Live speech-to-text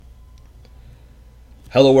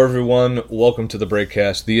Hello, everyone. Welcome to the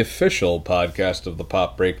Breakcast, the official podcast of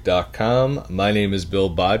thepopbreak.com. My name is Bill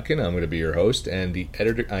Bodkin. I'm going to be your host and the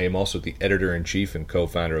editor. I am also the editor-in-chief and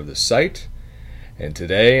co-founder of the site. And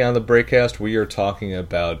today on the Breakcast, we are talking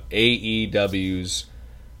about AEW's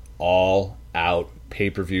All Out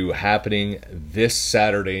pay-per-view happening this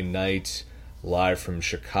Saturday night, live from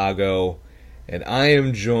Chicago. And I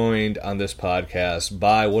am joined on this podcast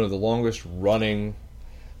by one of the longest-running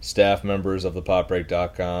staff members of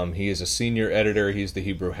thepopbreak.com. He is a senior editor. He's the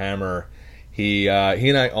Hebrew Hammer. He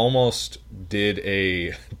and I almost did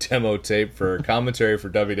a demo tape for commentary for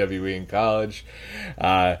WWE in college.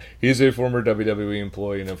 He's a former WWE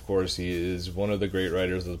employee, and of course, he is one of the great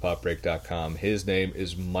writers of thepopbreak.com. His name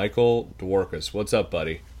is Michael Dworkis. What's up,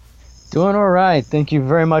 buddy? Doing all right. Thank you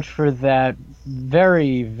very much for that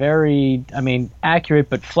very, very, accurate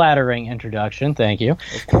but flattering introduction. Thank you.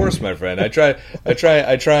 Of course, my friend. I try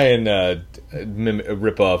and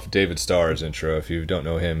rip off David Starr's intro. If you don't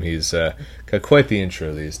know him, he's got quite the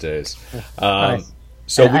intro these days. Nice.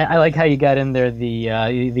 So I like how you got in there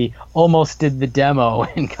the almost did the demo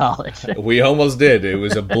in college. We almost did. It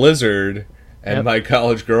was a blizzard, and my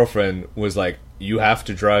college girlfriend was like, "You have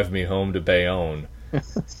to drive me home to Bayonne."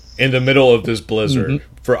 In the middle of this blizzard,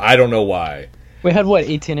 for I don't know why. We had,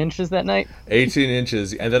 18 inches that night? 18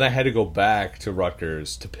 inches, and then I had to go back to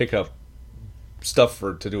Rutgers to pick up stuff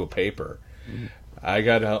to do a paper.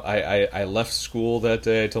 I left school that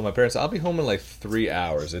day. I told my parents, I'll be home in like 3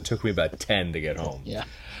 hours. It took me about 10 to get home. Yeah.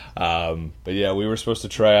 But yeah, we were supposed to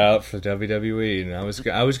try out for WWE, and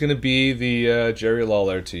I was going to be the Jerry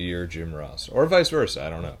Lawler to your Jim Ross, or vice versa. I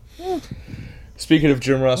don't know. Speaking of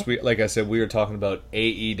Jim Ross, like I said, we are talking about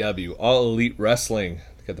AEW, All Elite Wrestling.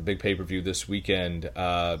 They got the big pay-per-view this weekend.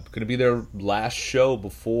 Going to be their last show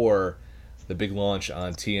before the big launch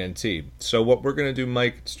on TNT. So what we're going to do,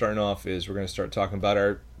 Mike, starting off, is we're going to start talking about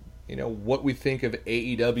our, what we think of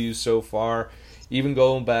AEW so far, even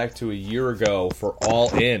going back to a year ago for All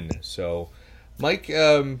In. So, Mike,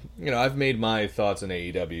 I've made my thoughts on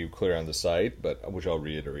AEW clear on the site, which I'll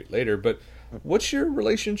reiterate later, but what's your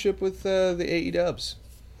relationship with the AEWs?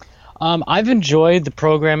 I've enjoyed the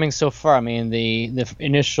programming so far. I mean, the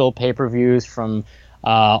initial pay-per-views from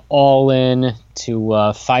All In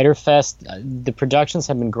to Fyter Fest, the productions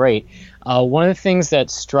have been great. One of the things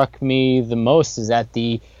that struck me the most is that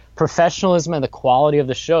the professionalism and the quality of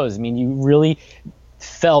the shows. I mean, you really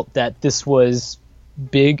felt that this was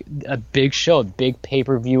a big show, a big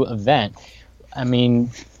pay-per-view event. I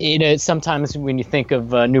mean, sometimes when you think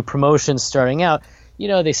of new promotions starting out,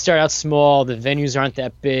 they start out small, the venues aren't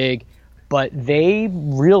that big, but they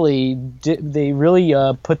really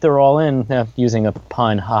put their all in, using a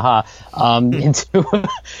pun, into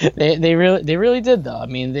they really did though. I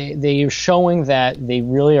mean, they're showing that they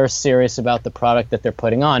really are serious about the product that they're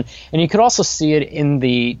putting on, and you could also see it in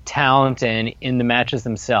the talent and in the matches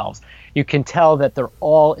themselves. You can tell that they're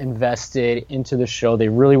all invested into the show. They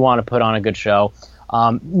really want to put on a good show.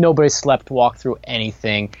 Nobody walked through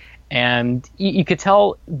anything. And you could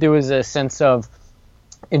tell there was a sense of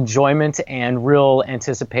enjoyment and real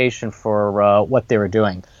anticipation for what they were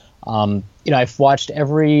doing. I've watched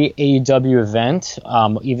every AEW event,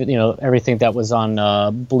 even everything that was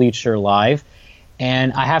on Bleacher Live.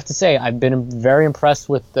 And I have to say, I've been very impressed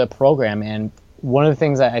with the program. And one of the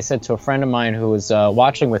things I said to a friend of mine who was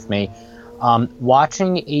watching with me,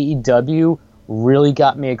 watching AEW really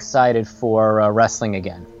got me excited for wrestling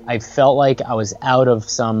again. I felt like I was out of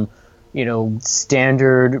some,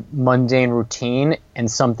 standard mundane routine, and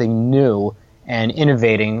something new and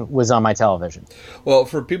innovating was on my television. Well,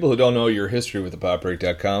 for people who don't know your history with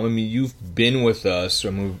thepopbreak.com, I mean, you've been with us,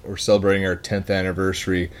 and we're celebrating our 10th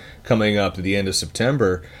anniversary coming up at the end of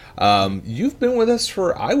September. You've been with us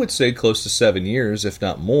for, I would say, close to 7 years, if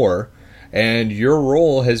not more, and your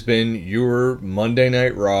role has been your Monday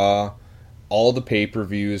Night Raw, all the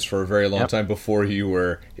pay-per-views for a very long time before you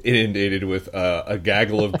were inundated with a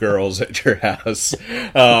gaggle of girls at your house.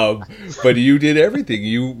 But you did everything.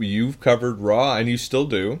 You've covered Raw, and you still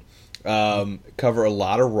do. Cover a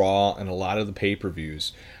lot of Raw and a lot of the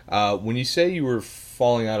pay-per-views. When you say you were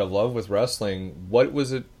falling out of love with wrestling, what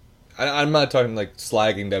was it? I'm not talking like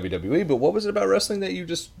slagging WWE, but what was it about wrestling that you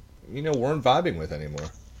just weren't vibing with anymore?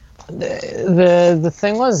 The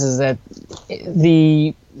thing is that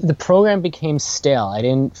the program became stale. I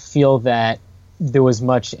didn't feel that there was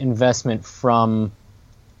much investment from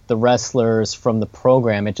the wrestlers, from the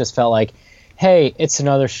program. It just felt like, hey, it's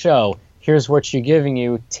another show. Here's what you're giving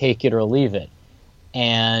you. Take it or leave it.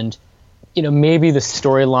 And maybe the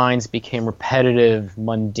storylines became repetitive,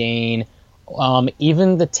 mundane.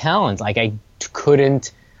 Even the talent, like I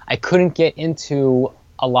couldn't get into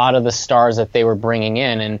a lot of the stars that they were bringing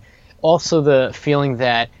in, and also the feeling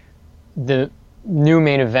that the new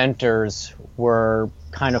main eventers were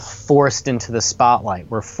kind of forced into the spotlight,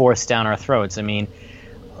 were forced down our throats. I mean,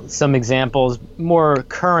 some examples more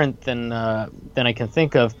current than I can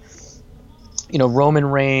think of. Roman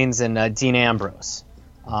Reigns and Dean Ambrose.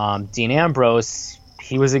 Dean Ambrose,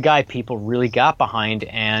 he was a guy people really got behind,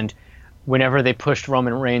 and whenever they pushed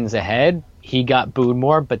Roman Reigns ahead, he got booed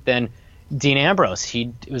more. But then Dean Ambrose,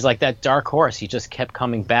 it was like that dark horse. He just kept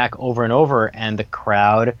coming back over and over, and the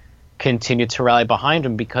crowd continued to rally behind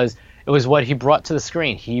him because it was what he brought to the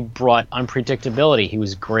screen. He brought unpredictability. He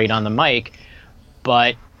was great on the mic,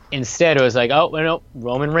 but instead it was like, oh, no,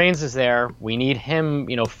 Roman Reigns is there. We need him,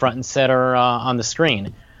 front and center on the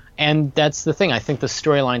screen. And that's the thing. I think the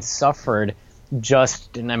storyline suffered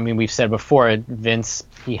and I mean, we've said before, Vince,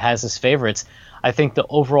 he has his favorites. I think the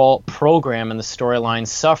overall program and the storyline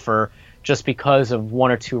suffer just because of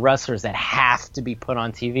one or two wrestlers that have to be put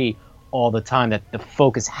on TV all the time, that the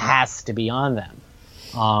focus has to be on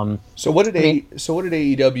them. So what did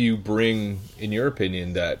AEW bring, in your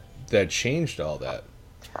opinion, that changed all that?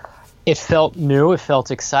 It felt new. It felt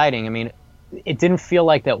exciting. I mean, it didn't feel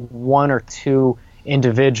like that one or two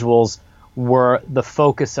individuals were the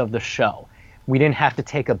focus of the show. We didn't have to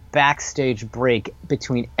take a backstage break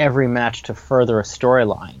between every match to further a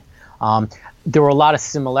storyline. There were a lot of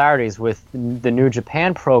similarities with the New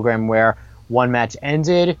Japan program where one match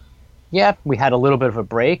ended, we had a little bit of a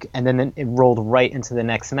break, and then it rolled right into the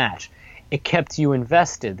next match. It kept you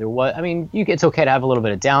invested. It's okay to have a little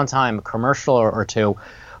bit of downtime, a commercial or two,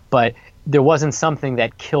 but there wasn't something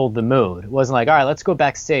that killed the mood. It wasn't like, all right, let's go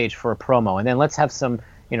backstage for a promo, and then let's have some,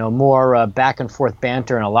 more back and forth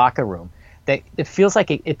banter in a locker room. It feels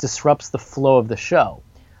like it disrupts the flow of the show.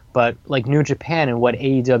 But like New Japan and what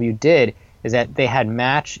AEW did is that they had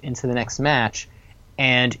match into the next match,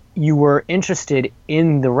 and you were interested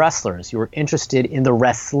in the wrestlers. You were interested in the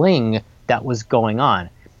wrestling that was going on.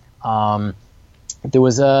 There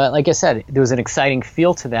was like I said, there was an exciting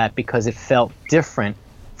feel to that because it felt different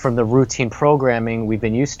from the routine programming we've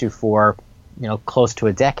been used to for, close to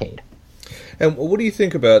a decade. And what do you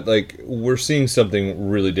think about, we're seeing something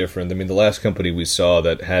really different? I mean, the last company we saw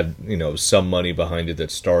that had, some money behind it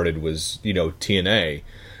that started was, TNA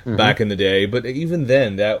back in the day. But even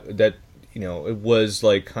then, that it was,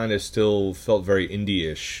 kind of still felt very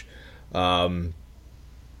indie-ish.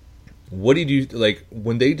 What did you,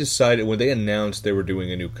 when they announced they were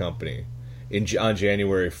doing a new company on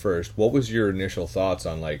January 1st, what was your initial thoughts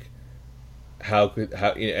on, how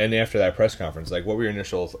and after that press conference, what were your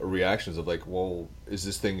initial reactions of well, is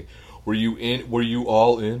this thing, were you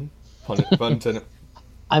all in? Pun intended.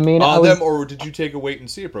 I mean, them, or did you take a wait and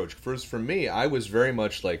see approach? First, for me, I was very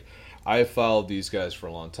much I have followed these guys for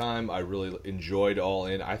a long time. I really enjoyed All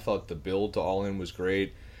In. I thought the build to All In was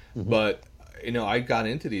great, but I got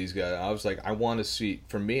into these guys. I was I want to see.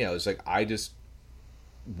 For me, I was I just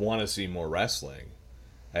want to see more wrestling.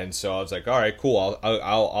 And so I was all right, cool.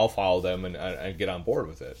 I'll follow them and get on board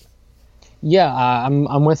with it. Yeah,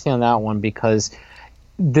 I'm with you on that one because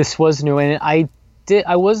this was new, and I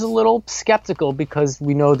was a little skeptical because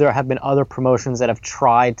we know there have been other promotions that have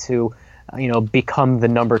tried to, become the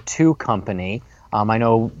number two company. I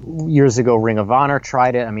know years ago Ring of Honor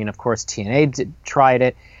tried it. I mean, of course TNA tried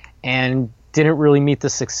it, and didn't really meet the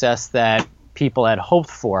success that people had hoped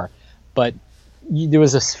for. But there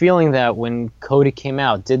was this feeling that when Cody came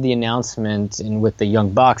out, did the announcement with the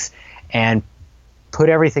Young Bucks, and put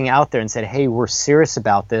everything out there and said, hey, we're serious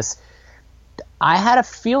about this, I had a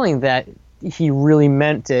feeling that he really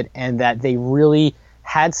meant it and that they really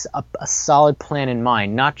had a solid plan in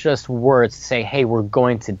mind, not just words to say, hey, we're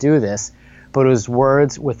going to do this, but it was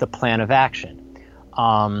words with a plan of action.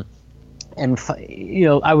 I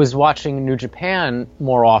was watching New Japan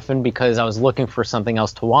more often because I was looking for something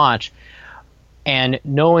else to watch. And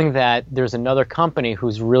knowing that there's another company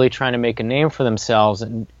who's really trying to make a name for themselves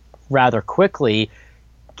and rather quickly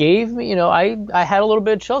gave me, I had a little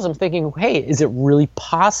bit of chills. I'm thinking, hey, is it really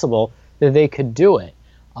possible that they could do it?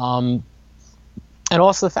 And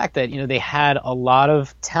also the fact that, they had a lot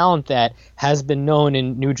of talent that has been known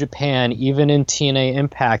in New Japan, even in TNA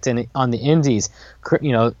Impact and on the indies,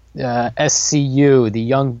 SCU, the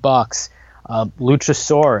Young Bucks,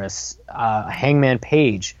 Luchasaurus, Hangman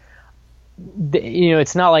Page.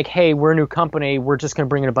 It's not like, hey, we're a new company, we're just going to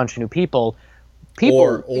bring in a bunch of new people.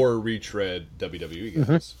 Or retread WWE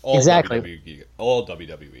guys. Exactly. All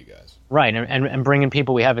WWE guys. Right, and bring in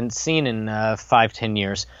people we haven't seen in 5-10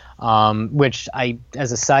 years, which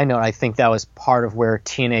as a side note, I think that was part of where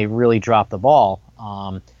TNA really dropped the ball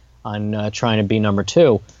on trying to be number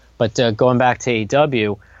two. But going back to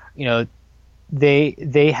AEW,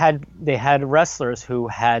 they had wrestlers who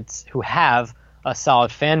have a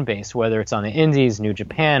solid fan base, whether it's on the Indies, New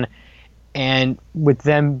Japan, and with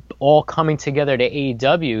them all coming together to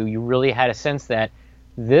AEW, you really had a sense that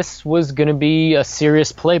this was going to be a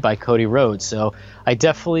serious play by Cody Rhodes. So I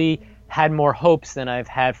definitely had more hopes than I've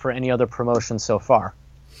had for any other promotion so far.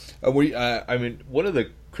 I mean, one of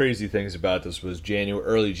the crazy things about this was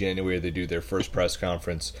early January, they do their first press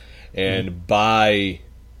conference, and by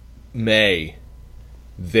May,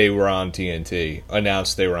 they were on TNT,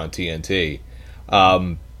 announced they were on TNT.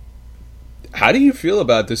 How do you feel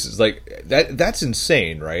about this? Is like that's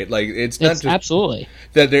insane, right? Like it's not just absolutely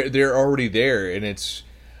that they're already there, and it's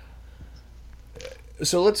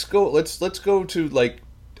so let's go to like,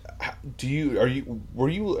 do you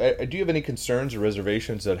have any concerns or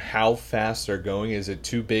reservations on how fast they're going? Is it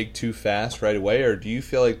too big, too fast right away, or do you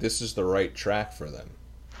feel like this is the right track for them?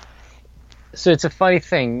 So it's a funny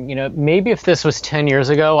thing, maybe if this was 10 years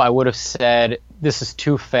ago, I would have said this is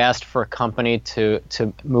too fast for a company to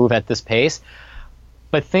move at this pace.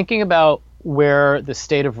 But thinking about where the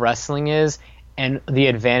state of wrestling is and the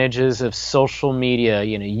advantages of social media,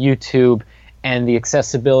 YouTube, and the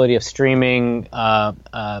accessibility of streaming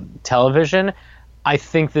television, I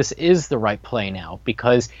think this is the right play now,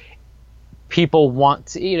 because people want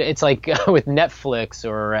to, it's like with Netflix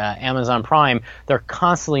or Amazon Prime, there are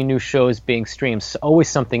constantly new shows being streamed, so always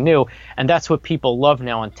something new, and that's what people love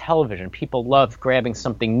now on television. People love grabbing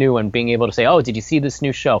something new and being able to say, oh, did you see this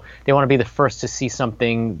new show? They want to be the first to see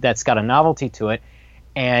something that's got a novelty to it,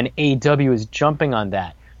 and AEW is jumping on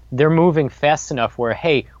that. They're moving fast enough where,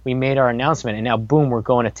 hey, we made our announcement, and now, boom, we're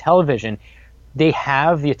going to television. They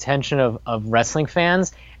have the attention of wrestling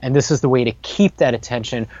fans, and this is the way to keep that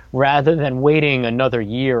attention rather than waiting another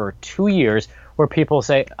year or 2 years where people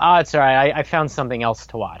say, it's all right, I found something else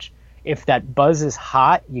to watch. If that buzz is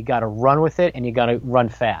hot, you got to run with it, and you got to run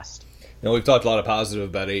fast. Now, we've talked a lot of positive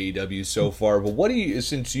about AEW so far, but what do you,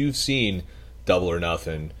 since you've seen Double or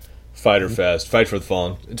Nothing, Fyter Fest, Fight for the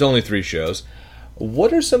Fallen, it's only 3 shows,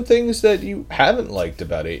 what are some things that you haven't liked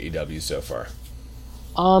about AEW so far?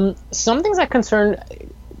 Some things that concerned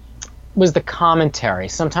was the commentary.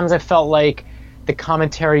 Sometimes I felt like the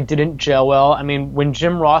commentary didn't gel well. I mean, when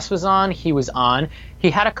Jim Ross was on, he was on.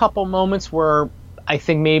 He had a couple moments where I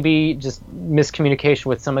think maybe just miscommunication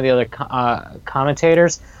with some of the other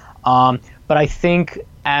commentators. But I think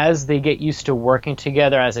as they get used to working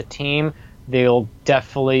together as a team, they'll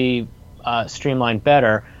definitely streamline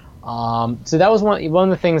better. So that was one of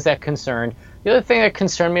the things that concerned. The other thing that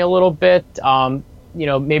concerned me a little bit,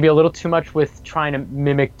 maybe a little too much with trying to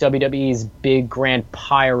mimic WWE's big grand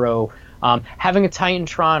pyro. Having a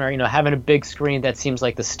Titantron or, having a big screen, that seems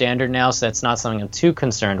like the standard now, so that's not something I'm too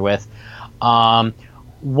concerned with.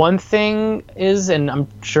 One thing is, and I'm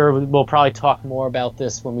sure we'll probably talk more about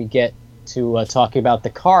this when we get to talking about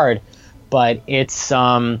the card, but it's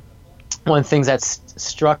one of the things that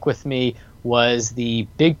struck with me was the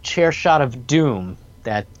big chair shot of doom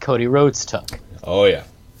that Cody Rhodes took. Oh, yeah.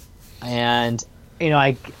 And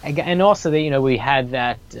and also that we had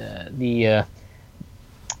that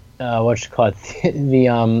what you call it,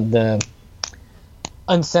 the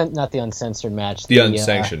not the uncensored match, the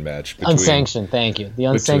unsanctioned match, unsanctioned. Thank you, the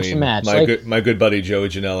unsanctioned match. My good buddy Joey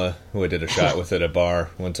Janela, who I did a shot with at a bar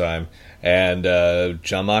one time, and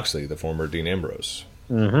Jon Moxley, the former Dean Ambrose.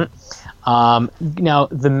 Mm-hmm. Now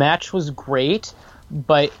the match was great,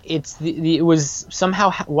 but it was somehow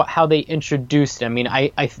how they introduced it. I mean,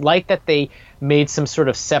 I like that they made some sort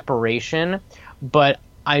of separation, but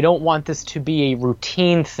I don't want this to be a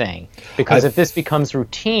routine thing, because if this becomes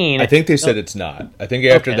routine, I think they said it's not. I think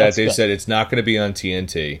after that they said it's not going to be on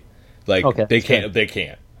TNT. Like they can't.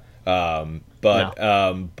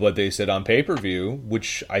 But they said on pay-per-view,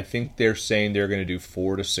 which I think they're saying they're going to do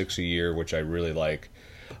 4 to 6 a year, which I really like.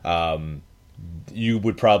 You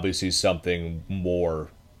would probably see something more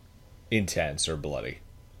intense or bloody.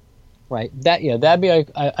 Right. That'd be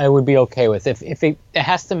I would be okay with if it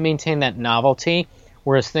has to maintain that novelty.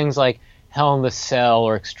 Whereas things like Hell in the Cell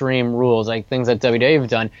or Extreme Rules, like things that WWE have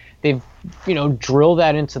done, they've drilled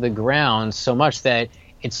that into the ground so much that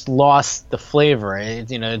it's lost the flavor.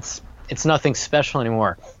 It's nothing special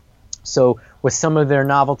anymore. So with some of their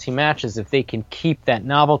novelty matches, if they can keep that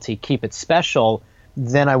novelty, keep it special,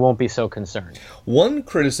 then I won't be so concerned. One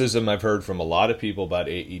criticism I've heard from a lot of people about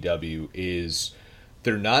AEW is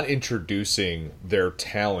they're not introducing their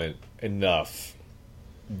talent enough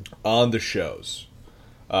on the shows.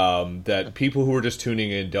 That people who are just tuning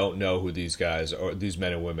in don't know who these guys or these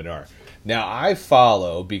men and women are. Now, I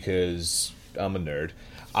follow, because I'm a nerd,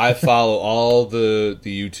 I follow all the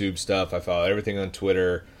YouTube stuff. I follow everything on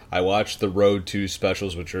Twitter. I watch the Road to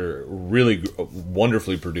specials, which are really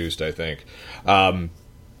wonderfully produced, I think.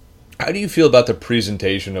 How do you feel about the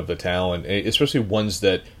presentation of the talent, especially ones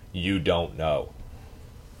that you don't know?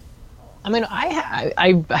 I mean,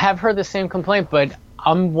 I have heard the same complaint, but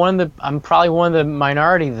I'm probably one of the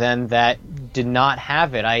minority then that did not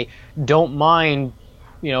have it. I don't mind,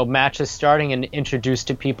 matches starting and introduced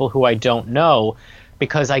to people who I don't know,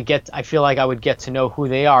 because I feel like I would get to know who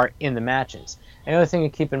they are in the matches. Another thing to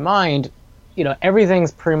keep in mind,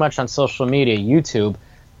 everything's pretty much on social media, YouTube.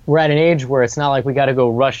 We're at an age where it's not like we got to go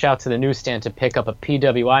rush out to the newsstand to pick up a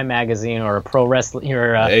PWI magazine or a pro wrestling.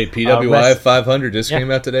 Hey, PWI 500 just came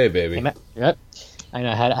out today, baby. Yep. I know.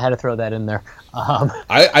 I had to throw that in there.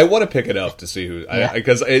 I want to pick it up to see who,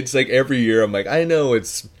 because it's like every year I'm like, I know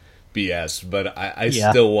it's BS, but I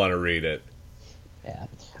still want to read it. Yeah,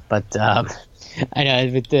 but I know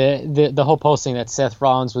the whole posting that Seth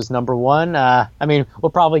Rollins was number one. I mean, we'll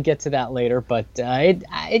probably get to that later, but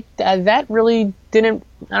that really didn't.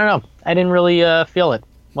 I don't know. I didn't really feel it.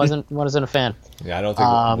 Wasn't a fan. Yeah, I don't think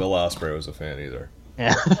Will Ospreay was a fan either.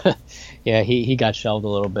 Yeah, yeah, he got shelved a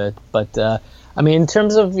little bit, but I mean, in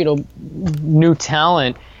terms of new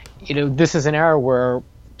talent, this is an era where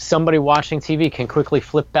somebody watching TV can quickly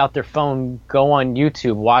flip out their phone, go on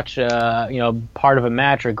YouTube, watch part of a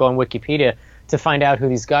match, or go on Wikipedia to find out who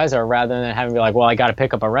these guys are, rather than having to be like, well, I got to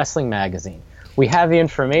pick up a wrestling magazine. We have the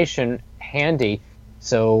information handy,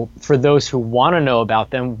 so for those who want to know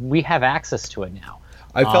about them, we have access to it now.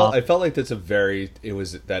 I felt like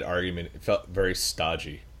that argument. It felt very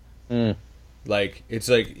stodgy. Like, it's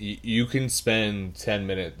like you can spend 10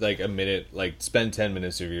 minutes, like a minute, like spend 10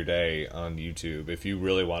 minutes of your day on YouTube if you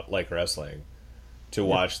really like wrestling to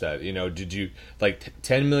watch that. Did you,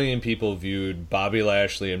 10 million people viewed Bobby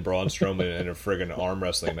Lashley and Braun Strowman in a friggin' arm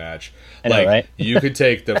wrestling match. I know, right? You could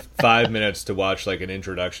take the 5 minutes to watch an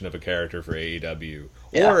introduction of a character for AEW.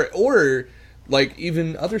 Yeah. Or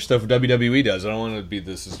even other stuff WWE does. I don't want to be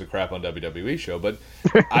this is a crap on WWE show, but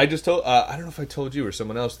I just told I don't know if I told you or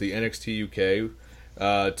someone else, the NXT UK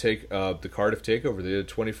the Cardiff Takeover. They did a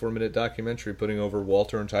 24-minute documentary putting over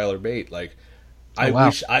Walter and Tyler Bate.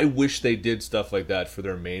 I wish they did stuff like that for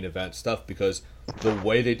their main event stuff, because the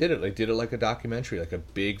way they did it like a documentary, like a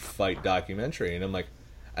big fight documentary, and I'm like,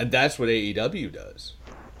 and that's what AEW does.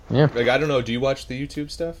 Yeah. I don't know. Do you watch the YouTube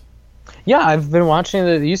stuff? Yeah, I've been watching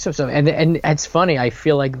the YouTube stuff, and it's funny. I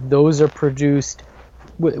feel like those are produced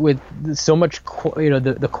with so much,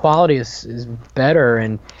 the quality is better,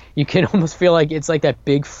 and you can almost feel like it's like that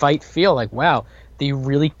big fight feel. Like, wow, they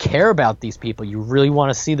really care about these people. You really want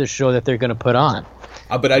to see the show that they're going to put on.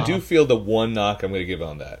 But I do feel the one knock I'm going to give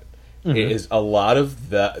on that is a lot of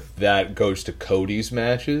that goes to Cody's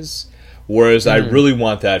matches, whereas I really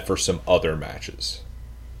want that for some other matches.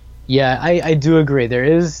 Yeah, I do agree. There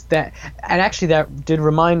is that, and actually that did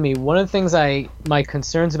remind me, one of the things my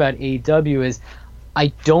concerns about AEW is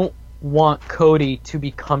I don't want Cody to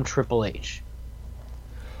become Triple H.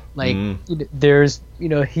 There's,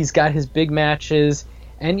 he's got his big matches,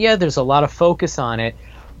 and yeah, there's a lot of focus on it,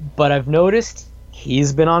 but I've noticed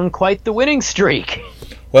he's been on quite the winning streak.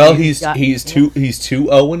 Well, he's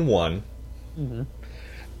 2-0-1.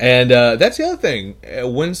 And that's the other thing.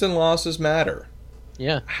 Wins and losses matter.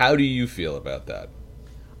 Yeah. How do you feel about that?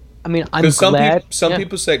 I mean, I'm glad. Some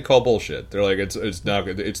people say call bullshit. They're like, it's not.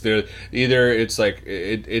 It's there. Either it's like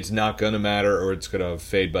it's not gonna matter, or it's gonna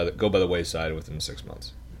go by the wayside within 6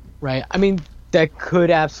 months. Right. I mean, that could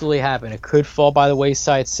absolutely happen. It could fall by the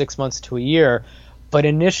wayside 6 months to a year. But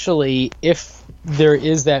initially, if there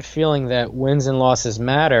is that feeling that wins and losses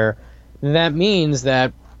matter, that means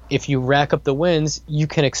that if you rack up the wins, you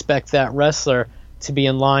can expect that wrestler to be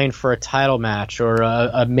in line for a title match or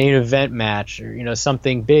a main event match, or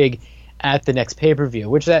something big at the next pay-per-view.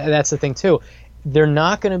 Which that's the thing too. They're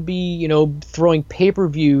not going to be throwing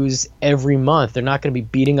pay-per-views every month. They're not going to be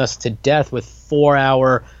beating us to death with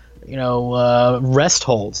 4-hour rest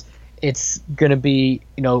holds. It's going to be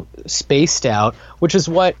spaced out, which is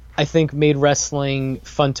what I think made wrestling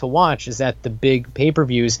fun to watch. Is that the big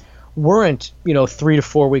pay-per-views weren't 3 to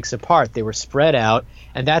 4 weeks apart. They were spread out,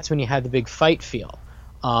 and that's when you had the big fight feel.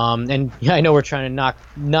 And I know we're trying to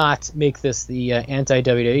not make this the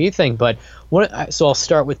anti-WWE thing, but so I'll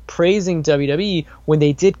start with praising WWE when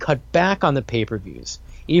they did cut back on the pay-per-views.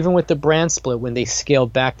 Even with the brand split, when they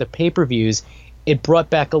scaled back the pay-per-views, it brought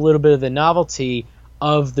back a little bit of the novelty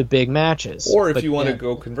of the big matches. Or if you want to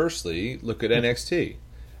go conversely, look at NXT.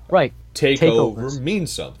 Right. Takeover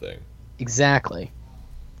means something. Exactly.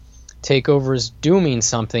 takeovers do mean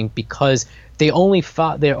something because they're only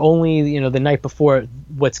the night before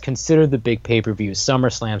what's considered the big pay-per-views,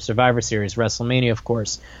 SummerSlam, Survivor Series, WrestleMania, of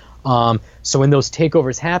course. So when those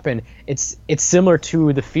takeovers happen, it's similar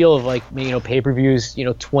to the feel of like pay-per-views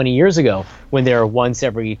 20 years ago when they're once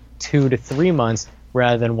every 2 to 3 months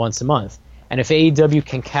rather than once a month. And if AEW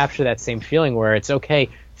can capture that same feeling where it's okay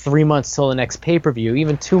 3 months till the next pay-per-view,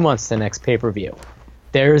 even 2 months to the next pay-per-view,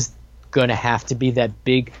 there's going to have to be that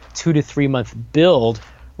big 2 to 3 month build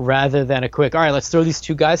rather than a quick, all right, let's throw these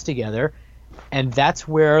two guys together. And that's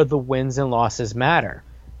where the wins and losses matter.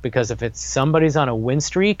 Because if it's somebody's on a win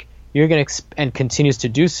streak, you're going to and continues to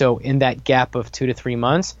do so in that gap of 2 to 3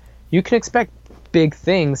 months, you can expect big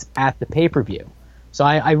things at the pay-per-view. So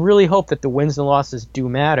I really hope that the wins and losses do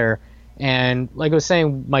matter. And like I was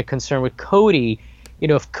saying, my concern with Cody,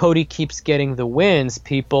 if Cody keeps getting the wins,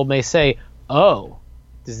 people may say, oh,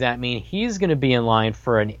 does that mean he's going to be in line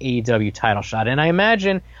for an AEW title shot? And I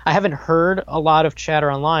imagine, I haven't heard a lot of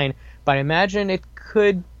chatter online, but I imagine it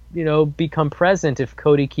could become present if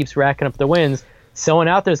Cody keeps racking up the wins. Someone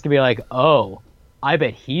out there's going to be like, oh, I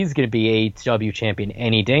bet he's going to be AEW champion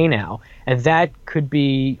any day now. And that could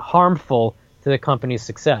be harmful to the company's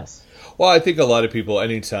success. Well, I think a lot of people,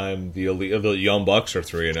 anytime the Young Bucks are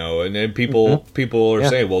 3-0, and then people are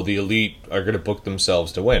saying, well, the Elite are going to book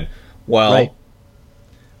themselves to win. Well,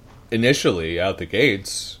 initially, out the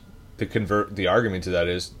gates, the argument to that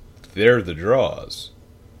is they're the draws.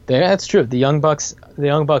 That's true. The Young Bucks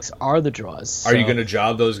are the draws. So. Are you going to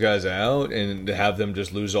job those guys out and have them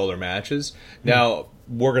just lose all their matches? Now,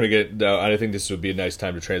 we're going to get. I think this would be a nice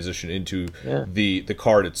time to transition into the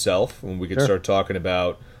card itself, when we could start talking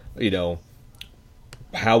about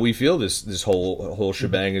how we feel this whole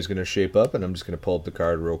shebang is going to shape up. And I'm just going to pull up the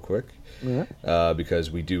card real quick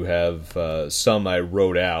because we do have some I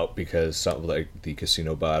wrote out because some like the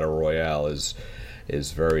Casino Battle Royale is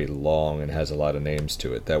very long and has a lot of names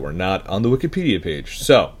to it that were not on the Wikipedia page.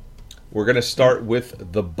 So we're going to start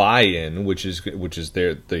with the Buy-In, which is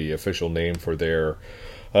the official name for their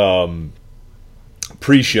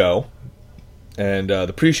pre-show, and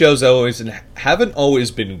the pre-shows haven't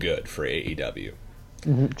always been good for AEW.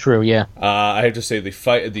 True, yeah. I have to say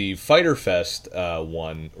the Fyter Fest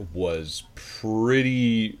one was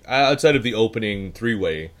pretty, outside of the opening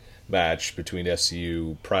 3-way match between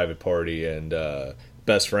SCU, Private Party, and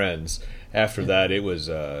Best Friends. After that, it was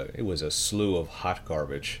a slew of hot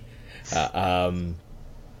garbage. I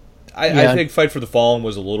think Fight for the Fallen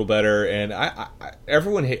was a little better, and a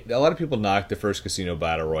lot of people knocked the first Casino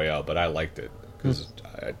Battle Royale, but I liked it because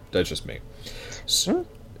that's just me.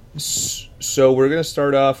 So we're going to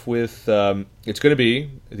start off with it's going to be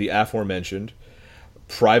the aforementioned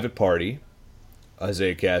Private Party,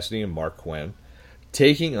 Isaiah Cassidy and Mark Quinn,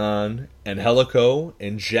 taking on Angelico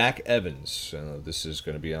and Jack Evans. This is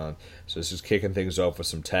going to be on. So this is kicking things off with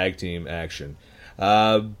some tag team action.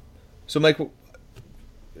 So Mike,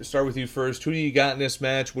 start with you first. Who do you got in this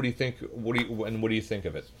match? What do you think? What do you think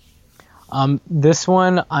of it? This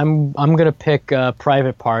one, I'm going to pick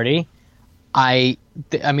Private Party. I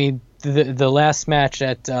mean the last match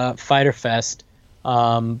at Fyter Fest.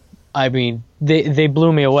 I mean they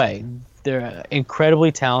blew me away. They're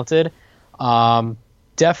incredibly talented.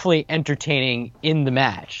 Definitely entertaining in the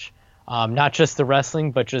match. Not just the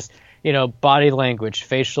wrestling, but just body language,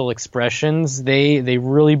 facial expressions. They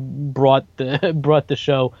really brought the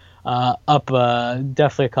show up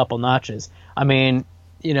definitely a couple notches. I mean,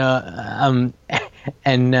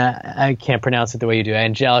 and I can't pronounce it the way you do.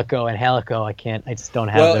 Angelico. I just don't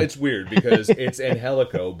have. Well, them. It's weird because it's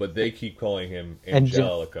Angelico, but they keep calling him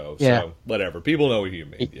Angelico. So whatever, people know what you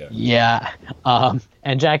mean. Yeah.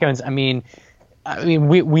 And Jack Evans. I mean,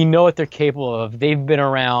 we know what they're capable of. They've been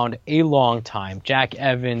around a long time. Jack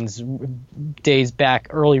Evans, days back,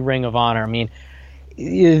 early Ring of Honor. I mean,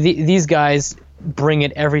 these guys bring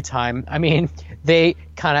it every time. I mean, they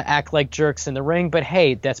kind of act like jerks in the ring, but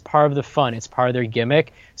hey, that's part of the fun. It's part of their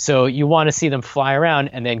gimmick. So you want to see them fly around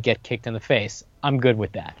and then get kicked in the face. I'm good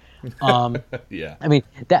with that. Yeah. I mean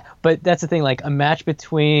but that's the thing. Like a match with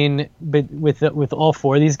all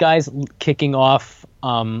four of these guys kicking off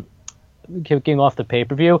the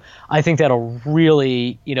pay-per-view, I think that'll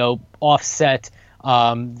really offset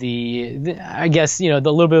I guess the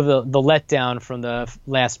little bit of the letdown from the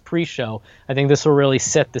last pre-show. I think this will really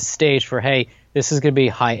set the stage for, hey, this is going to be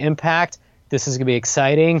high impact, this is going to be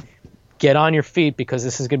exciting, get on your feet because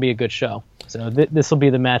this is going to be a good show. So this will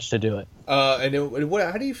be the match to do it. How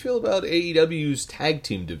do you feel about AEW's tag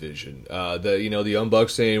team division? The Young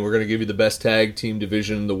Bucks saying we're going to give you the best tag team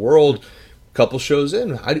division in the world. Couple shows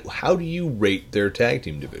in, how do you rate their tag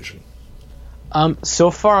team division?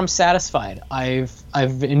 So far, I'm satisfied. I've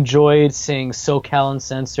enjoyed seeing SoCal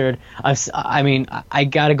Uncensored. I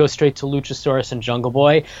got to go straight to Luchasaurus and Jungle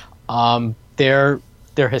Boy. They're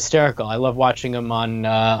hysterical. I love watching them on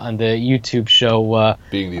the YouTube show.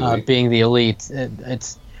 Being the Elite. And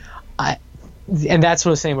that's what I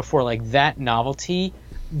was saying before. Like that novelty,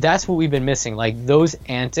 that's what we've been missing. Like those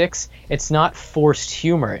antics. It's not forced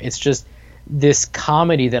humor. It's just this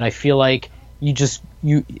comedy that I feel like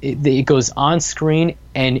it goes on screen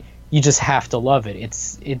and you just have to love it.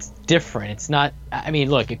 It's different. It's not. I mean,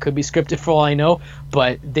 look, it could be scripted for all I know,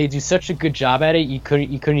 but they do such a good job at it. You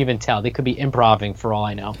couldn't even tell. They could be improvising for all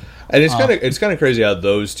I know. And it's kind of crazy how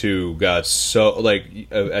those two got so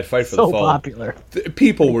at Fight for the Fall, popular.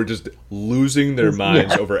 People were just losing their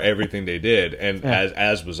minds over everything they did, and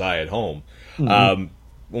as was I at home. Mm-hmm. I'm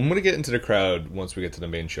going to get into the crowd once we get to the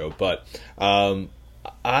main show, but.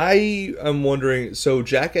 I am wondering, so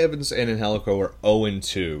Jack Evans and Angelico are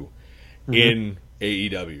 0-2 in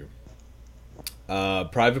AEW.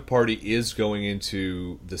 Private Party is going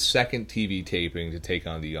into the second TV taping to take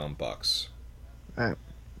on the Young Bucks. Right.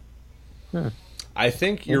 I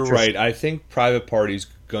think you're right. I think Private Party's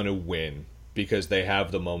going to win because they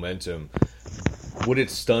have the momentum. Would it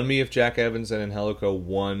stun me if Jack Evans and Angelico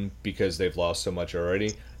won because they've lost so much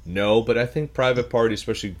already? No, but I think Private Party,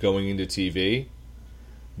 especially going into TV...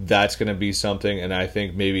 that's going to be something, and I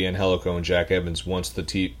think maybe Angelico and Jack Evans, once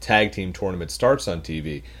the tag team tournament starts on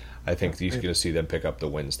TV, I think you're going to see them pick up the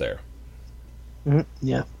wins there. Mm-hmm.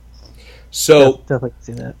 Yeah. So definitely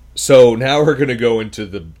see that. So now we're going to go into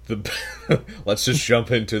the let's just jump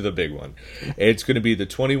into the big one. It's going to be the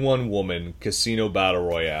 21-woman Casino Battle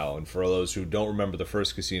Royale, and for those who don't remember the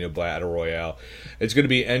first Casino Battle Royale, it's going to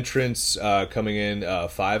be entrants coming in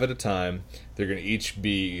 5 at a time. They're going to each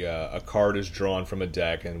be a card is drawn from a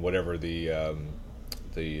deck, and whatever the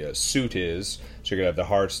suit is. So you're going to have the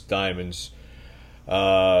hearts, diamonds,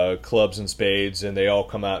 clubs, and spades, and they all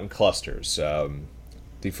come out in clusters.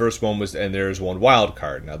 The first one was, and there's one wild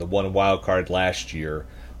card. Now, the one wild card last year,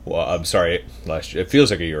 last year, it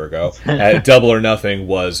feels like a year ago, at Double or Nothing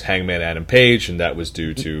was Hangman Adam Page, and that was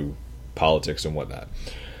due to politics and whatnot.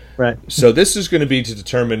 Right. So this is going to be to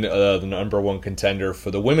determine the number one contender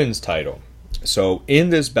for the women's title. So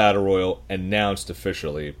in this Battle Royal, announced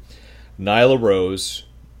officially, Nyla Rose,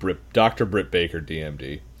 Dr. Britt Baker,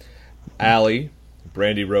 DMD, Allie,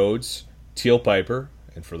 Brandy Rhodes, Teal Piper,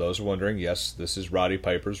 and for those wondering, yes, this is Roddy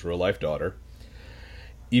Piper's real-life daughter,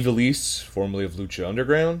 Ivelisse, formerly of Lucha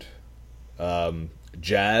Underground,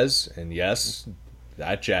 Jazz, and yes,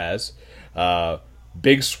 that Jazz,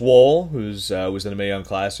 Big Swole, who's was in the Mae Young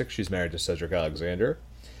Classic. She's married to Cedric Alexander.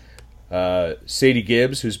 Sadie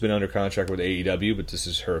Gibbs, who's been under contract with AEW, but this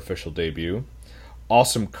is her official debut.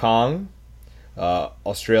 Awesome Kong,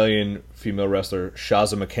 Australian female wrestler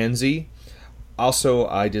Shaza McKenzie. Also,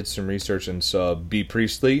 I did some research and saw Bea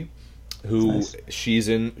Priestley, who nice. she's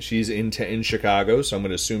in Chicago, so I'm going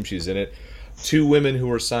to assume she's in it. 2 women who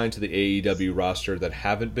were signed to the AEW roster that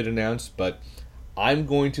haven't been announced, but I'm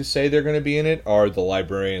going to say they're going to be in it, are the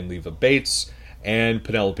librarian Leva Bates and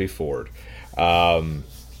Penelope Ford.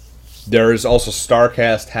 There is also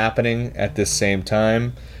StarCast happening at this same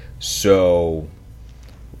time, so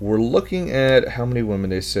we're looking at how many women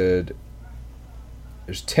they said.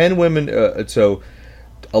 There's 10 women, so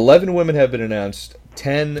 11 women have been announced.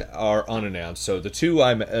 10 are unannounced. So the two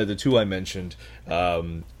I mentioned,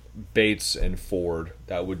 Bates and Ford,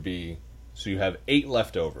 that would be, so you have 8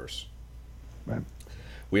 leftovers. Right.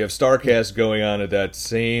 We have StarCast going on at that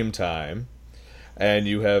same time, and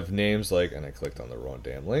you have names like, and I clicked on the wrong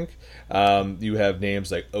damn link. You have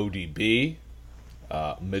names like ODB,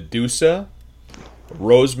 Medusa,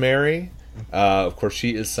 Rosemary. Of course,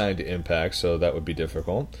 she is signed to Impact, so that would be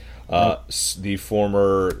difficult. The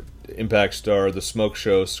former Impact star, The Smoke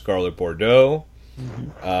Show, Scarlett Bordeaux.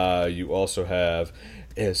 Mm-hmm. You also have,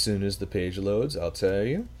 as soon as the page loads, I'll tell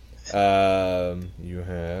you. You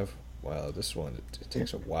have, wow, this one, it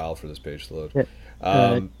takes a while for this page to load. Yeah.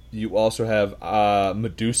 You also have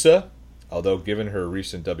Medusa, although given her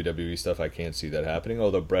recent WWE stuff, I can't see that happening,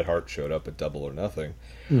 although Bret Hart showed up at Double or Nothing.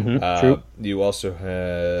 Mm-hmm, true. You also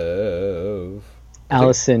have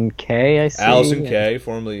Allison Kay, I see. Allison Kay,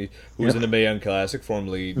 formerly, who was in the Mae Young Classic,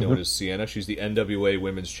 formerly known as Sienna. She's the NWA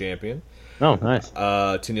Women's Champion. Oh, nice.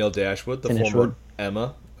 Tennille Dashwood, the former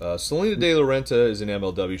Emma. Selena De La Renta is in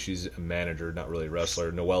MLW. She's a manager, not really a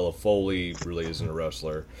wrestler. Noella Foley really isn't a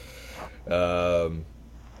wrestler.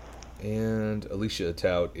 And Alicia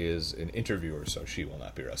Tout is an interviewer, so she will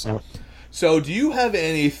not be wrestling. So, do you have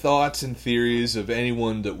any thoughts and theories of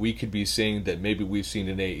anyone that we could be seeing that maybe we've seen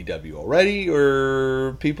in AEW already,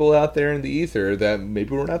 or people out there in the ether that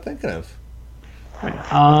maybe we're not thinking of?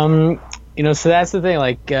 So that's the thing.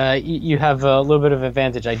 Like, you have a little bit of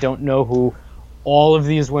advantage. I don't know who all of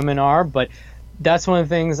these women are, but that's one of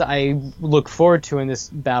the things I look forward to in this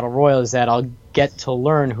battle royal is that I'll get to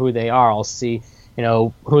learn who they are. I'll see,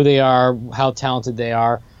 who they are, how talented they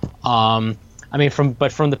are. From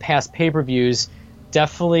the past pay-per-views,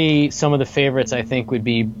 definitely some of the favorites I think would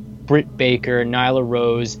be Britt Baker, Nyla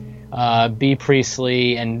Rose, Bea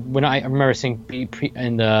Priestley, and when I remember seeing Bea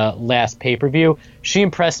in the last pay-per-view, she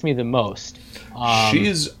impressed me the most.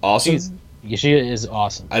 She's awesome. She is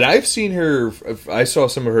awesome. And I've seen her. I saw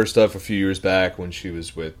some of her stuff a few years back when she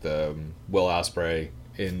was with Will Ospreay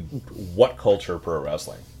in What Culture Pro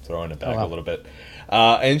Wrestling, throwing it back a little bit.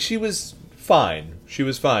 And she was fine.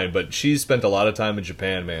 But she's spent a lot of time in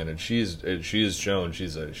Japan, man, and she has shown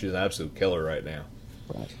she's an absolute killer right now.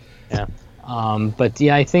 Right. Yeah. But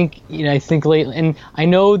yeah, I think lately, and I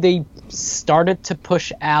know they started to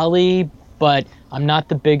push Allie, but I'm not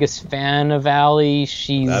the biggest fan of Allie.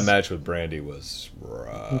 That match with Brandy was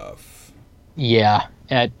rough. Yeah,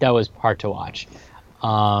 that was hard to watch.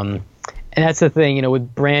 And that's the thing,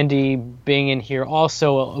 with Brandy being in here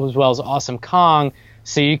also, as well as Awesome Kong,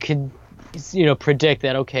 so you could, predict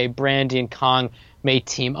that, okay, Brandy and Kong may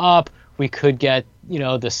team up. We could get,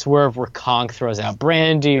 the swerve where Kong throws out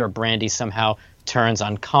Brandy, or Brandy somehow turns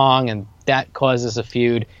on Kong, and that causes a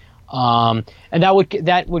feud. And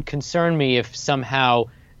that would concern me if somehow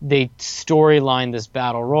they storyline this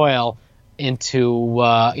battle royal into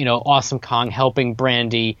Awesome Kong helping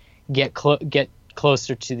Brandy get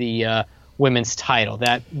closer to the women's title.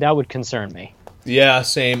 That would concern me. Yeah,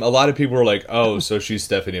 same. A lot of people were like, "Oh, so she's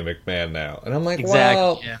Stephanie McMahon now," and I'm like,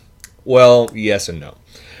 exactly. Well, yes and no.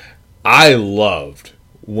 I loved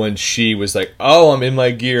when she was like, "Oh, I'm in my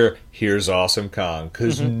gear. Here's Awesome Kong,"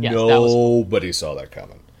 because nobody saw that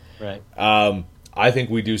coming. Right. I think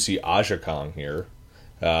we do see Aja Kong here.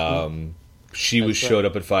 She showed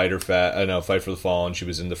up at Fight for the Fallen. She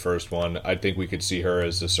was in the first one. I think we could see her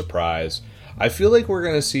as a surprise. I feel like we're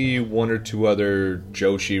going to see one or two other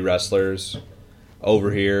Joshi wrestlers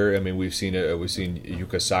over here. I mean, we've seen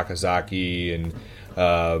Yuka Sakazaki and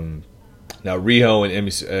now Riho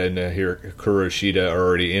and Hikaru Shida are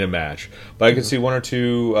already in a match. But I can see one or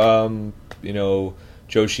two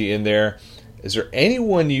Joshi in there. Is there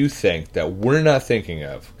anyone you think that we're not thinking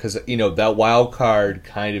of? Because, that wild card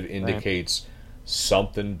kind of indicates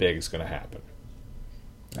something big is going to happen.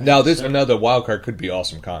 Right. Now, another wild card could be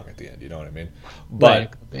Awesome Kong at the end, you know what I mean?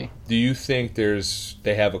 But do you think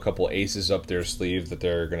they have a couple aces up their sleeve that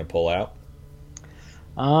they're going to pull out?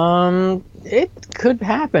 It could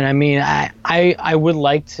happen. I mean, I would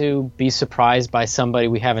like to be surprised by somebody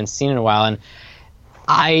we haven't seen in a while, and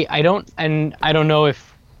I don't know if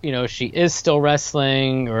she is still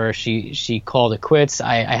wrestling or she called it quits.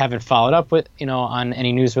 I haven't followed up with on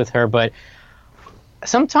any news with her, but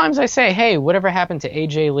sometimes I say, hey, whatever happened to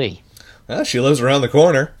AJ Lee? Well, she lives around the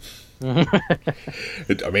corner.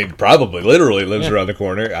 I mean, probably literally lives around the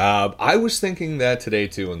corner. I was thinking that today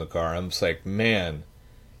too in the car. I'm just like, man,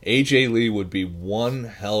 AJ Lee would be one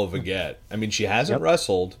hell of a get. I mean, she hasn't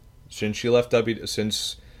wrestled since she left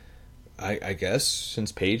since I guess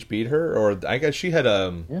since Paige beat her, or I guess she had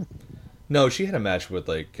she had a match with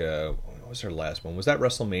what was her last one? Was that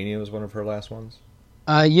WrestleMania? Was one of her last ones?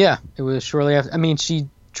 Yeah, it was shortly after. I mean, she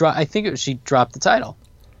dropped the title,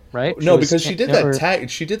 right? No, because she did that tag.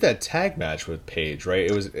 She did that tag match with Paige, right?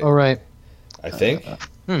 It was. Right. I think. I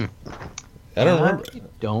don't remember. I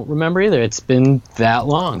don't remember either. It's been that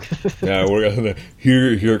long. Yeah, we're gonna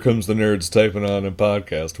here comes the nerds typing on a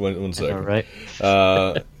podcast. One second. All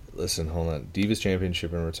right. Listen, hold on. Divas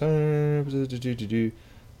Championship in return. Return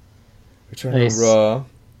to Raw.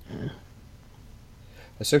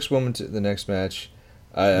 A 6-woman to the next match.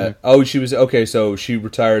 She was okay. So she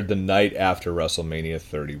retired the night after WrestleMania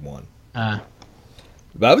 31. That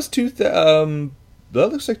was that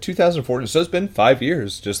looks like 2014. So it's been 5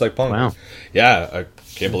 years, just like Punk. Wow. Yeah, I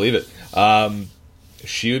can't believe it.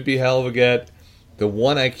 She would be hell of a get. The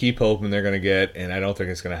one I keep hoping they're going to get, and I don't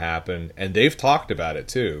think it's going to happen, and they've talked about it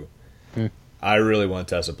too. I really want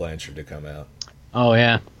Tessa Blanchard to come out. Oh,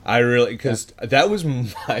 yeah. Because that was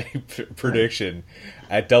my prediction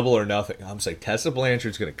at Double or Nothing. I'm just like, Tessa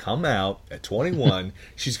Blanchard's going to come out at 21.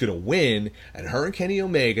 She's going to win, and her and Kenny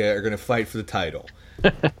Omega are going to fight for the title.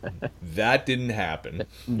 That didn't happen.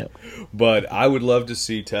 No. But I would love to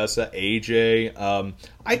see Tessa, AJ.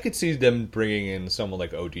 I could see them bringing in someone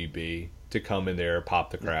like ODB to come in there,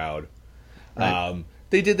 pop the crowd. Right.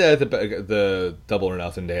 They did that at the Double or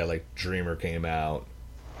Nothing day. Like Dreamer came out,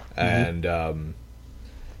 and I'm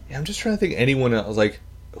just trying to think anyone else. Like,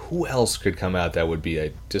 who else could come out that would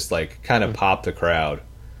be just like kind of pop the crowd?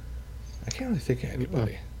 I can't really think of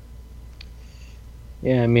anybody.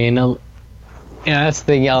 Yeah, I mean, that's the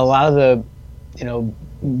thing. A lot of the,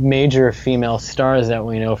 major female stars that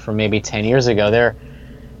we know from maybe 10 years ago,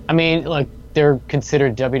 they're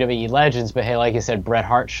considered WWE legends, but hey, like you said, Bret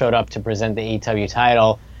Hart showed up to present the AEW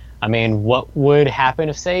title. I mean, what would happen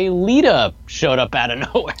if, say, Lita showed up out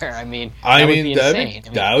of nowhere? I mean, that would be insane.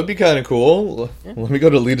 That would be kind of cool. Yeah. Let me go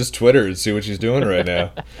to Lita's Twitter and see what she's doing right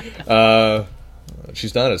now.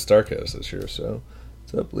 She's not at Starrcast this year, so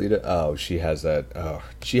what's up, Lita? Oh, she has that. Oh,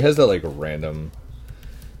 she has that like random.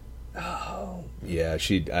 Oh, yeah.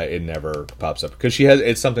 It never pops up because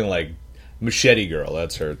it's something like Machete Girl.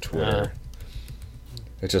 That's her Twitter.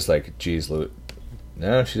 It's just like, geez,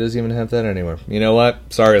 no, she doesn't even have that anymore. You know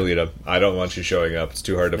what? Sorry, Lita. I don't want you showing up. It's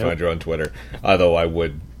too hard to find her on Twitter. Although I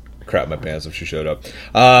would crap my pants if she showed up.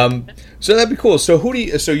 So that'd be cool. So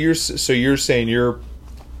you're saying you're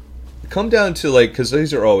come down to like, because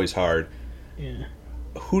these are always hard. Yeah.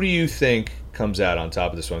 Who do you think comes out on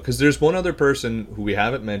top of this one? Because there's one other person who we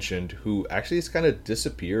haven't mentioned who actually has kind of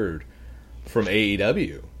disappeared from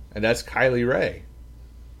AEW, and that's Kylie Ray.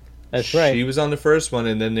 That's right. She was on the first one,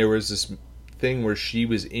 and then there was this thing where she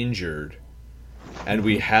was injured, and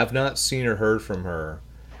we have not seen or heard from her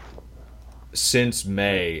since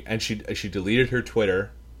May. And she deleted her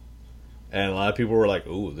Twitter, and a lot of people were like,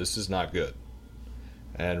 "Ooh, this is not good."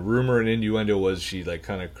 And rumor and innuendo was she like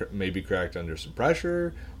kind of maybe cracked under some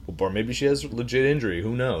pressure, or maybe she has legit injury.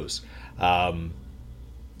 Who knows?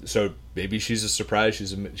 So maybe she's a surprise.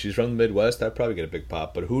 She's from the Midwest. That'd probably get a big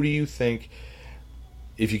pop. But who do you think?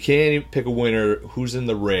 If you can't pick a winner, who's in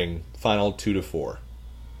the ring? Final 2 to 4.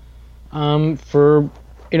 I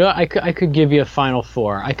could give you a final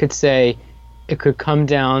 4. I could say it could come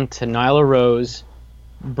down to Nyla Rose,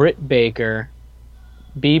 Britt Baker,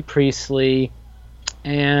 Bea Priestley,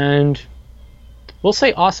 and we'll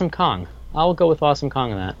say Awesome Kong. I'll go with Awesome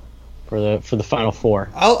Kong in that for the final 4.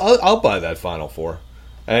 I'll buy that final 4.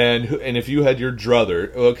 And if you had your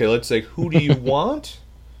druther, okay, let's say who do you want,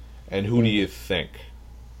 and who do you think?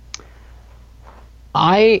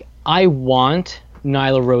 I want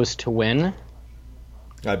Nyla Rose to win.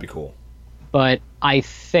 That'd be cool. But I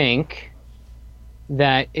think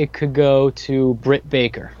that it could go to Britt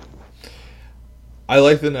Baker. I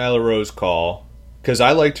like the Nyla Rose call because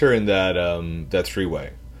I liked her in that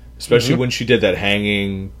 3-way, especially when she did that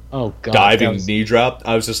hanging, diving knee drop.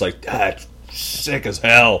 I was just like, that's sick as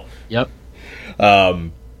hell. Yep.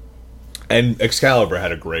 And Excalibur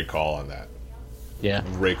had a great call on that. Yeah.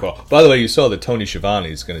 Great call. By the way, you saw that Tony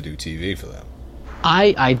Schiavone is going to do TV for them.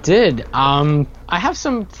 I did. I have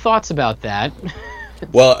some thoughts about that.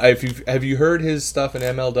 Well, have you heard his stuff in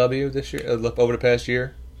MLW this year, over the past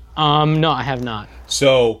year? No, I have not.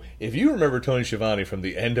 So, if you remember Tony Schiavone from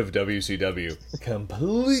the end of WCW,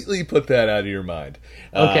 completely put that out of your mind.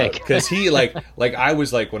 Okay. Because he, I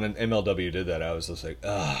was like, when an MLW did that, I was just like,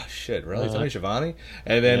 oh, shit, really? Tony Schiavone?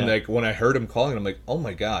 And then, when I heard him calling, I'm like, oh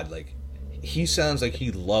my God, he sounds like he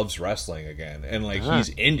loves wrestling again. And, he's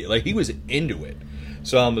into he was into it.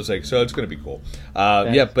 So I was like, so it's going to be cool.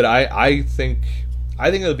 Yeah, but I think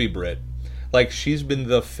it'll be Britt. She's been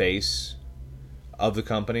the face of the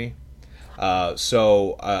company.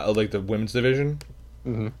 The women's division.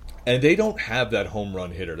 Mm-hmm. And they don't have that home run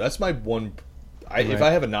hitter. That's my one... If I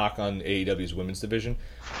have a knock on AEW's women's division,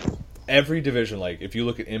 every division, if you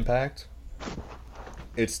look at Impact,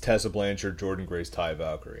 it's Tessa Blanchard, Jordynne Grace, Ty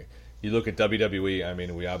Valkyrie. You look at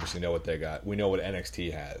WWE, we obviously know what they got. We know what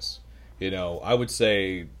NXT has. I would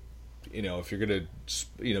say, if you're going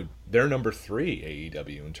to, they're number 3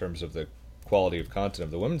 AEW in terms of the quality of content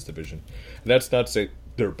of the women's division. And that's not to say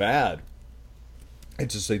they're bad.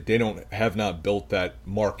 It's just they have not built that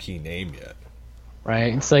marquee name yet.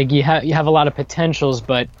 Right. It's like you have a lot of potentials,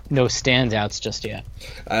 but no standouts just yet.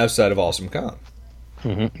 Outside of Awesome Kong.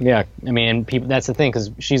 Mm-hmm. Yeah. People. That's the thing, because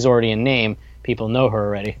she's already a name. People know her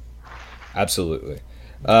already. Absolutely.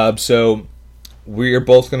 So we are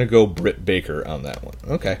both going to go Britt Baker on that one.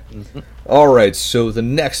 Okay. Mm-hmm. All right. So the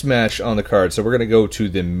next match on the card. So we're going to go to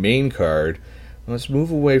the main card. Let's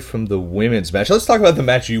move away from the women's match. Let's talk about the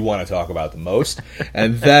match you want to talk about the most,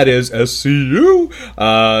 and that is SCU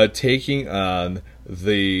taking on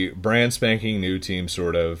the brand spanking new team,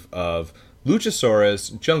 sort of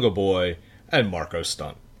Luchasaurus, Jungle Boy, And Marco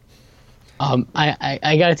Stunt.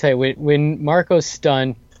 I got to tell you, when Marco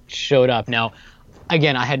Stunt showed up, now,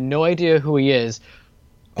 again, I had no idea who he is.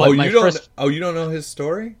 But you don't know his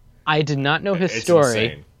story? I did not know his story.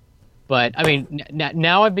 Insane. But I mean,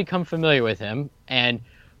 now I've become familiar with him.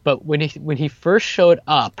 But when he first showed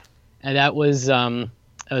up, and that was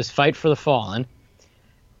Fight for the Fallen.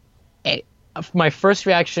 My first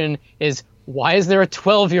reaction is, why is there a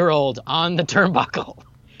 12-year-old on the turnbuckle?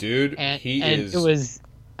 Dude, it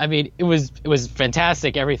was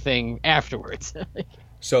fantastic. Everything afterwards.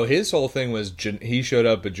 So his whole thing was he showed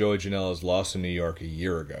up at Joey Janela's Lost in New York a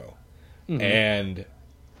year ago, and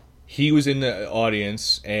he was in the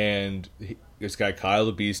audience, and this guy Kyle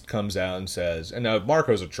the Beast comes out and says, and now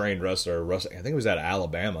Marco's a trained wrestler. I think it was out of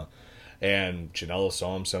Alabama, and Janela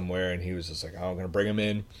saw him somewhere, and he was just like, "Oh, I'm going to bring him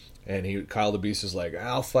in," and Kyle the Beast is like,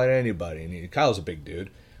 "I'll fight anybody," and Kyle's a big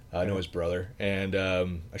dude. I know his brother, and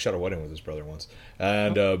I shot a wedding with his brother once,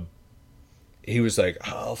 and he was like,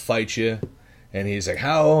 "I'll fight you." And he's like,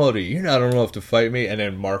 "How old are you? You're not old enough to fight me." And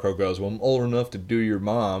then Marco goes, "Well, I'm old enough to do your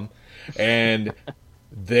mom." And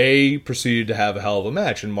they proceeded to have a hell of a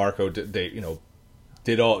match. And Marco, he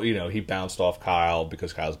bounced off Kyle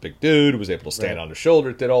because Kyle's a big dude, was able to stand on his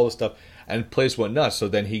shoulder, did all this stuff, and the place went nuts. So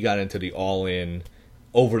then he got into the all-in,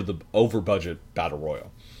 over budget battle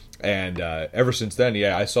royal. And ever since then,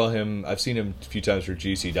 I've seen him a few times for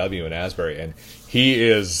GCW in Asbury, and he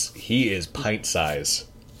is pint size.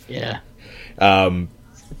 Yeah. I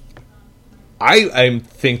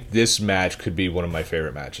think this match could be one of my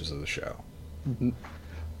favorite matches of the show.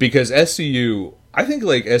 Because SCU, I think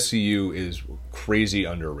SCU is crazy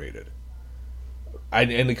underrated.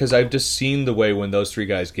 And because I've just seen the way when those three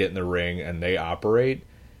guys get in the ring and they operate,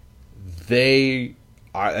 I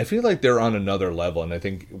feel like they're on another level. And I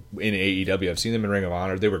think in AEW, I've seen them in Ring of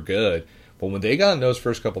Honor, they were good. But when they got in those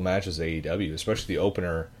first couple matches at AEW, especially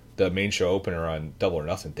the main show opener on Double or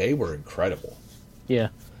Nothing, they were incredible. Yeah.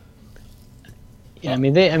 Yeah, all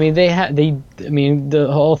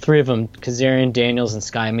three of them, Kazarian, Daniels, and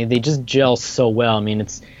Sky. I mean, they just gel so well. I mean,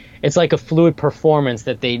 it's like a fluid performance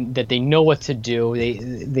that they know what to do.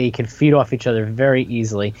 They can feed off each other very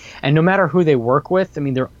easily, and no matter who they work with, I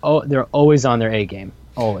mean, they're always on their A game,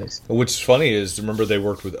 always. What's funny is, remember they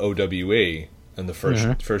worked with OWE in the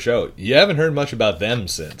first show. You haven't heard much about them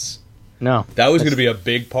since. No, that was going to be a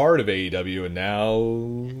big part of AEW, and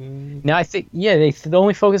now I think they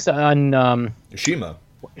only focused on Shima.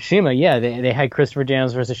 Yeah, they had Christopher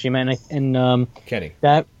Daniels versus Shima and Kenny.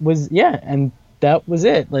 That was and that was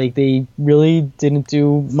it. Like, they really didn't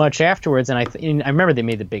do much afterwards, and I remember they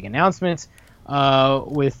made the big announcements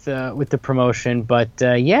with the promotion, but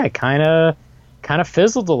it kind of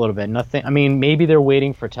fizzled a little bit. Nothing. I mean, maybe they're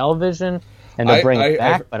waiting for television. And they'll bring it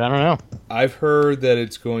back, but I don't know. I've heard that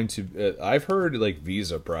it's going to... I've heard,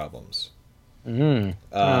 visa problems. But, yeah,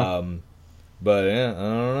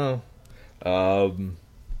 I don't know.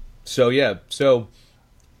 So,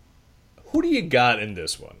 who do you got in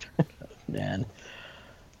this one? Man.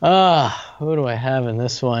 Who do I have in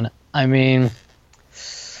this one? I mean...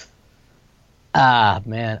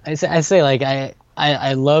 man. I say,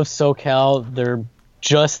 I love SoCal. They're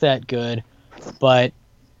just that good. But...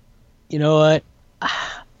 You know what?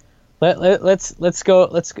 Let's go.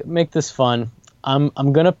 Let's make this fun.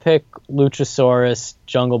 I'm gonna pick Luchasaurus,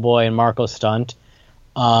 Jungle Boy, and Marco Stunt.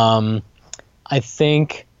 I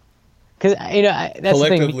think because that's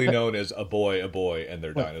collectively known as a boy, and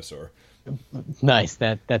their dinosaur. Nice.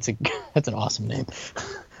 That's an awesome name.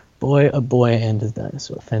 A boy, and his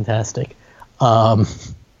dinosaur. Fantastic. But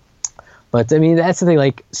I mean, that's the thing.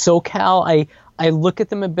 Like SoCal, I look at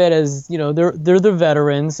them a bit as, they're the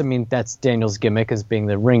veterans. I mean, that's Daniel's gimmick as being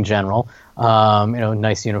the ring general.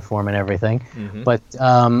 Nice uniform and everything. Mm-hmm. But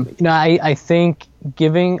I think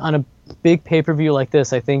giving on a big pay-per-view like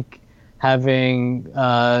this, I think having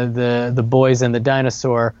the boys and the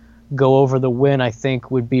dinosaur go over the win, I think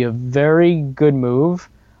would be a very good move.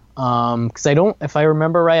 Because if I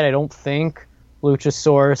remember right, I don't think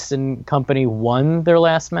Luchasaurus and company won their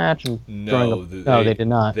last match. No, they did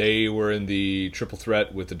not. They were in the triple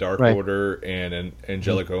threat with the Dark Order and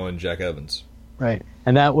Angelico and Jack Evans. Right,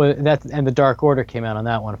 and the Dark Order came out on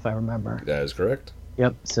that one, if I remember. That is correct.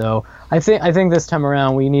 Yep. So I think this time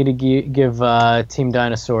around we need to give Team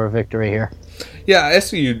Dinosaur a victory here. Yeah,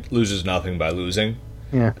 SCU loses nothing by losing.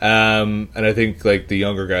 Yeah. And I think the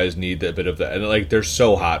younger guys need a bit of that, and they're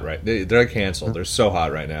so hot right. They're canceled. They're so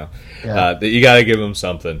hot right now. Yeah. That you got to give them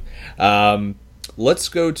something. Let's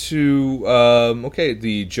go to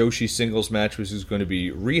the Joshi singles match, which is going to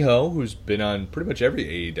be Riho, who's been on pretty much every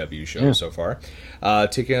AEW show so far,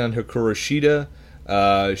 taking on Hikaru Shida.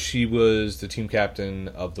 She was the team captain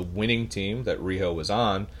of the winning team that Riho was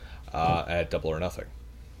on at Double or Nothing.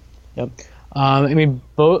 Yep. I mean,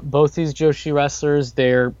 both these Joshi wrestlers,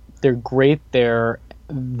 they're great. They're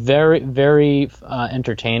very, very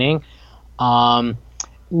entertaining.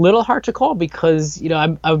 Little hard to call because,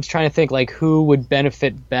 I was trying to think, like, who would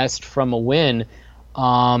benefit best from a win.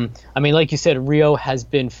 I mean, like you said, Rio has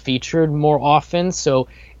been featured more often, so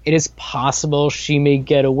it is possible she may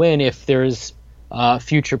get a win if there's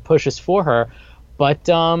future pushes for her. But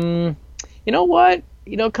you know what?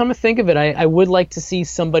 Come to think of it, I would like to see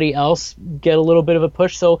somebody else get a little bit of a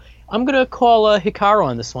push, so I'm going to call Hikaru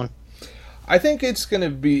on this one. I think it's going to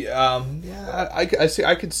be, I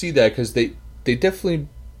could see that because they definitely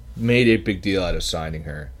made a big deal out of signing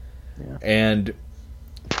her. Yeah.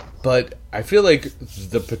 But I feel like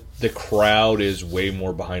the crowd is way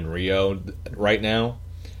more behind Rio right now.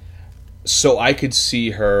 So I could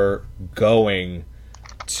see her going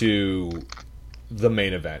to the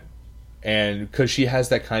main event. And because she has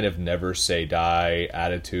that kind of never say die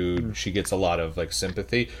attitude, she gets a lot of like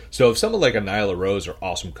sympathy. So if someone like a Nyla Rose or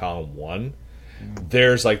Awesome Kong won,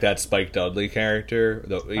 there's like that Spike Dudley character.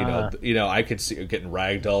 I could see her getting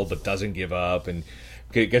ragdolled but doesn't give up and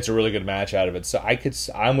gets a really good match out of it. So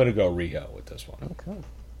I'm going to go Rio with this one. Okay.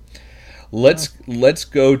 Let's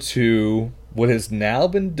go to what has now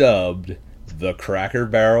been dubbed the Cracker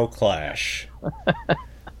Barrel Clash.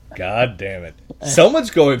 God damn it. Someone's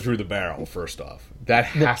going through the barrel, first off. That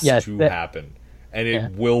has to happen. And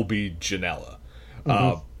it will be Janela.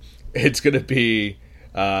 It's going to be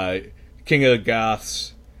King of the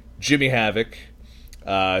Goths, Jimmy Havoc,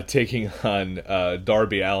 taking on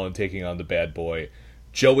Darby Allin, taking on the bad boy,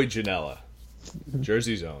 Joey Janela,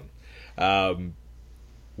 Jersey's own.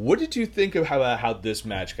 What did you think of how this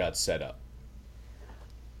match got set up?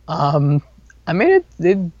 I mean,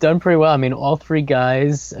 they've done pretty well. I mean, all three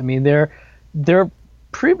guys, I mean, they're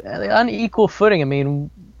pretty on equal footing. I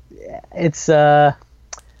mean, it's I'm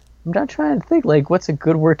not trying to think, like, what's a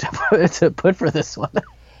good word to put for this one.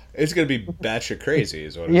 It's going to be batshit crazy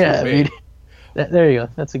is what it's going to be. I mean, there you go.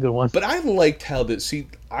 That's a good one. But I liked how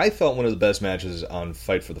I thought one of the best matches on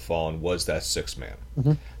Fight for the Fallen was that 6-man.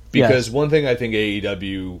 Mm-hmm. Because one thing I think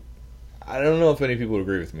AEW, I don't know if many people would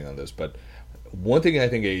agree with me on this, but one thing I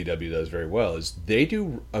think AEW does very well is they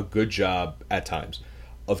do a good job at times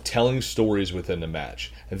of telling stories within the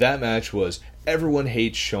match. And that match was everyone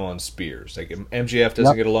hates Shawn Spears. Like MJF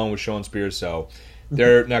doesn't get along with Shawn Spears, so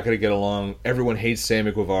they're not going to get along. Everyone hates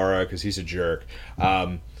Sammy Guevara because he's a jerk.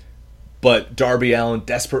 But Darby Allin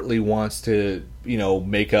desperately wants to,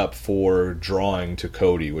 make up for drawing to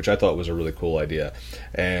Cody, which I thought was a really cool idea.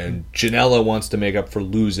 And Janela wants to make up for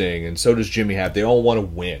losing, and so does Jimmy Havoc. They all want to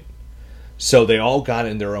win. So they all got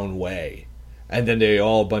in their own way. And then they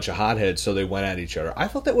all a bunch of hotheads, so they went at each other. I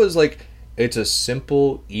thought that was it's a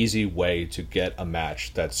simple, easy way to get a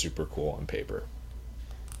match that's super cool on paper.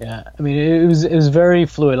 Yeah, I mean, it was very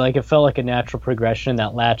fluid. Like, it felt like a natural progression in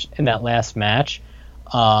that last match.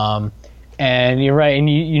 And you're right, and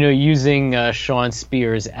using Shawn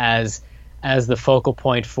Spears as the focal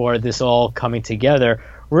point for this all coming together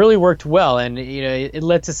really worked well, and it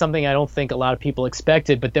led to something I don't think a lot of people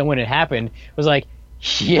expected. But then when it happened, it was like,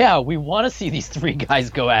 yeah, we want to see these three guys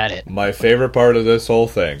go at it. My favorite part of this whole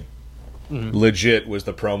thing, legit, was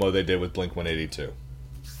the promo they did with Blink-182.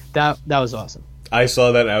 That was awesome. I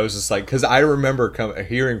saw that and I was just like, because I remember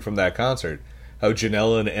hearing from that concert how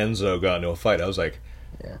Janela and Enzo got into a fight. I was like,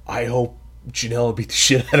 I hope Janela beat the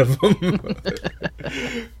shit out of him.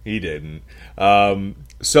 He didn't.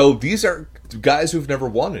 So these are guys who've never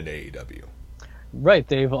won in AEW. Right,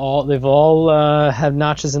 they've all have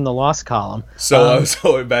notches in the loss column. So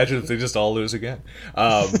imagine if they just all lose again.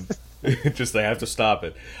 Just they have to stop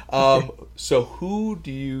it. So who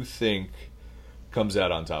do you think comes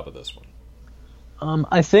out on top of this one?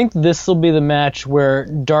 I think this will be the match where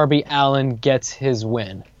Darby Allin gets his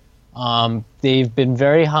win. They've been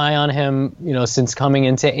very high on him, since coming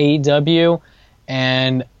into AEW,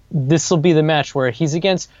 and this will be the match where he's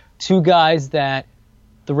against two guys that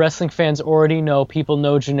the wrestling fans already know. People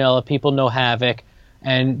know Janela, people know Havoc,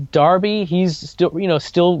 and Darby, he's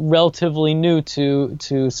still relatively new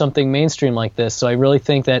to something mainstream like this. So I really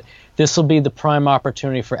think that this will be the prime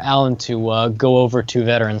opportunity for Allin to go over two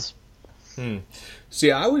veterans. See,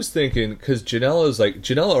 I was thinking, because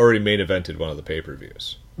Janela already main evented one of the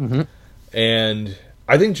pay-per-views. Mm-hmm. And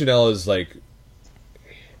I think Janela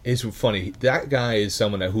is funny. That guy is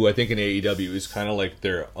someone who I think in AEW is kind of like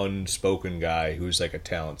their unspoken guy who's like a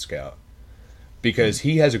talent scout. Because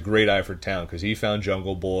he has a great eye for talent, because he found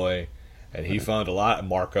Jungle Boy, and he found a lot of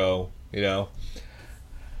Marco,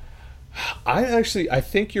 I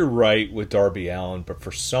think you're right with Darby Allin, but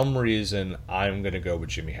for some reason, I'm going to go with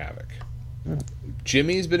Jimmy Havoc.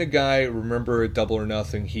 Jimmy's been a guy, remember at Double or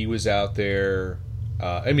Nothing, he was out there.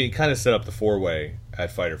 He kind of set up the 4-way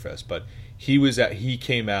at Fyter Fest, but he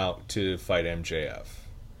came out to fight MJF.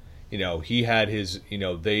 He had his,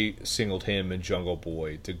 they singled him and Jungle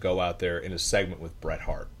Boy to go out there in a segment with Bret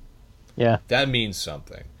Hart. Yeah. That means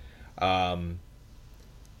something.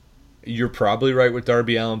 You're probably right with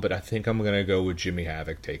Darby Allin, but I think I'm going to go with Jimmy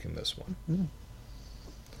Havoc taking this one.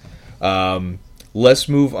 Let's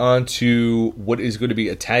move on to what is going to be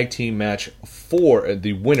a tag team match for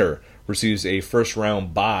the winner receives a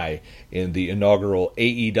first-round bye in the inaugural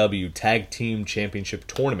AEW Tag Team Championship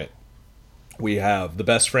Tournament. We have the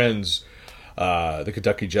Best Friends, the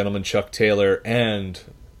Kentucky Gentleman, Chuck Taylor, and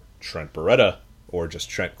Trent Beretta, or just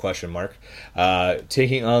Trent ?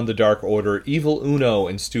 Taking on the Dark Order, Evil Uno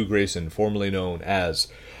and Stu Grayson, formerly known as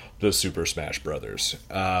the Super Smash Brothers.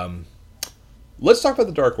 Let's talk about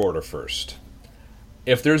the Dark Order first.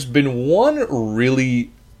 If there's been one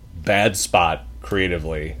really bad spot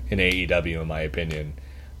creatively in AEW, in my opinion,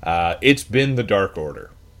 it's been the Dark Order.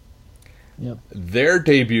 Yep. Their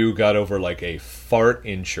debut got over like a fart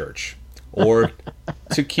in church. Or,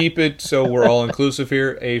 to keep it so we're all inclusive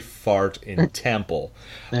here, a fart in temple.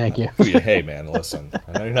 Thank you. Hey, man, listen.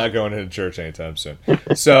 I know you're not going into church anytime soon.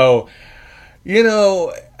 So,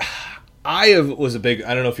 was a big...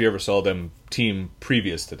 I don't know if you ever saw them team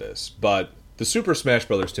previous to this, but the Super Smash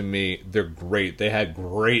Brothers, to me, they're great. They had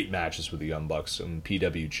great matches with the Young Bucks and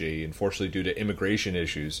PWG. Unfortunately, due to immigration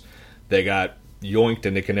issues, they got yoinked,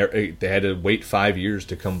 and they had to wait 5 years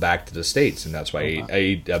to come back to the States, and that's why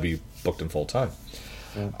AEW booked them full time.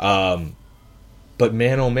 Yeah. But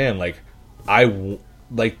man, oh man,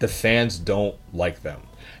 the fans don't like them.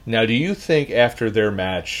 Now, do you think after their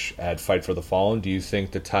match at Fight for the Fallen, do you think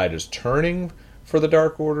the tide is turning for the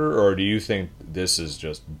Dark Order, or do you think this is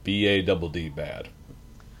just BADD bad?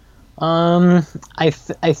 I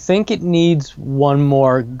think it needs one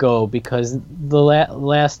more go, because the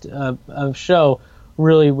last show,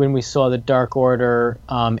 really, when we saw the Dark Order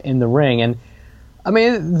in the ring, and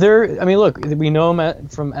look, we know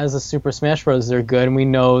them as the Super Smash Bros. They're good, and we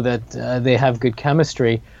know that they have good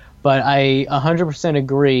chemistry. But I 100%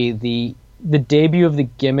 agree. The debut of the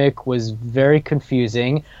gimmick was very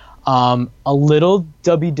confusing, a little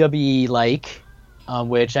WWE-like.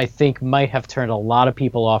 Which I think might have turned a lot of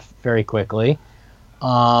people off very quickly.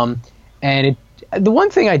 The one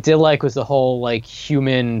thing I did like was the whole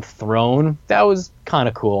human throne. That was kind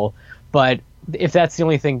of cool. But if that's the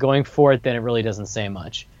only thing going for it, then it really doesn't say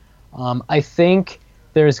much. I think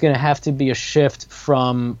there's going to have to be a shift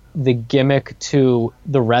from the gimmick to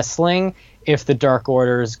the wrestling if the Dark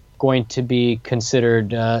Order is going to be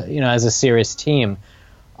considered, as a serious team.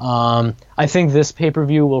 I think this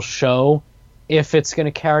pay-per-view will show if it's going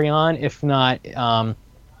to carry on. If not, they're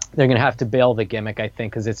going to have to bail the gimmick, I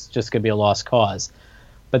think, because it's just going to be a lost cause.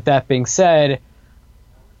 But that being said,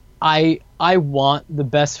 I want the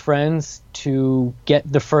Best Friends to get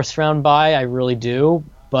the first round bye. I really do.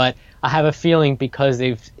 But I have a feeling, because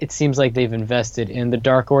it seems like they've invested in the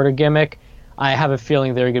Dark Order gimmick, I have a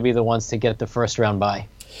feeling they're going to be the ones to get the first round bye.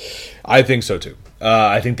 I think so too.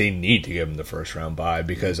 I think they need to give them the first round bye,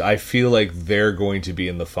 because I feel like they're going to be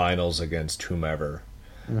in the finals against whomever.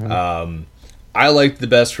 Mm-hmm. I like the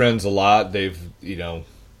Best Friends a lot. They've,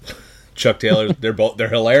 Chuck Taylor, they're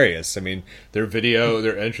hilarious. I mean, their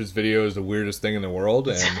entrance video is the weirdest thing in the world,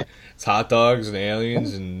 and it's hot dogs and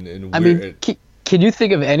aliens and weird. Can you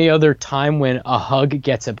think of any other time when a hug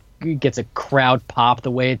gets a crowd pop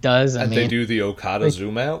the way it does? They do the Okada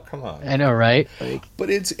zoom out. Come on, I know, right? But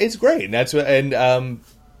it's great, and that's what. And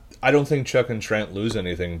I don't think Chuck and Trent lose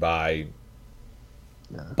anything by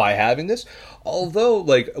having this. Although,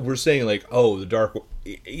 we're saying, the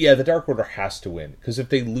Dark Order has to win, because if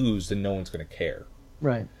they lose, then no one's going to care.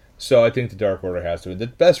 Right. So I think the Dark Order has to win. The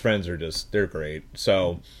Best Friends they're great.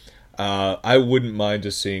 So I wouldn't mind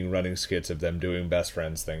just seeing running skits of them doing best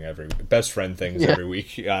friend things every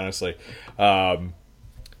week. Honestly, so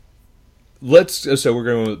we're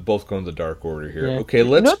going to both go in the Dark Order here. Yeah. Okay,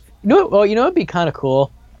 let's. It'd be kind of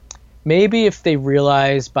cool. Maybe if they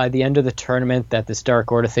realize by the end of the tournament that this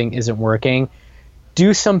Dark Order thing isn't working,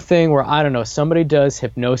 do something where, I don't know, somebody does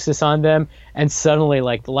hypnosis on them, and suddenly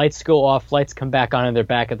the lights go off, lights come back on, and they're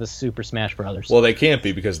back at the Super Smash Brothers. Well, they can't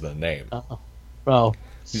be because of the name.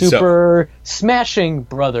 Super Smashing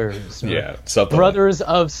Brothers. Yeah, something. Brothers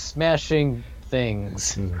of Smashing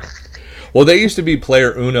Things. Well, they used to be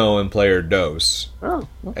Player Uno and Player Dos. Oh,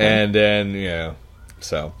 okay. And then,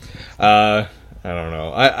 so. I don't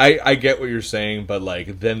know. I get what you're saying, but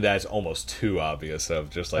like then that's almost too obvious of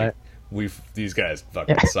just like these guys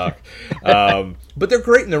fucking suck. But they're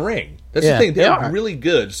great in the ring. That's the thing. They're really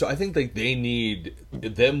good. So I think like they need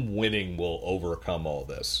them winning will overcome all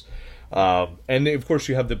this. And of course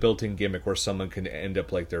you have the built-in gimmick where someone can end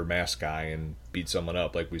up like their mask guy and beat someone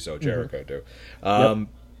up like we saw Jericho do.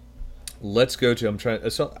 Let's go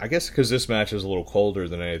to so I guess because this match is a little colder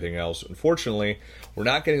than anything else. Unfortunately, we're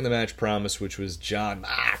not getting the match promised, which was John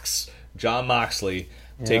Moxley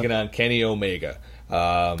taking on Kenny Omega.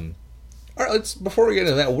 All right, before we get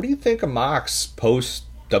into that, what do you think of Mox post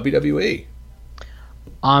WWE?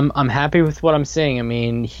 I'm happy with what I'm seeing. I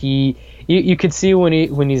mean, you could see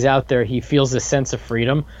when he's out there, he feels a sense of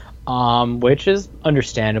freedom, which is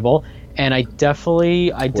understandable. And I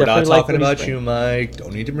definitely We're not like talking about you, Mike.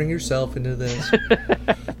 Don't need to bring yourself into this.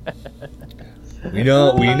 we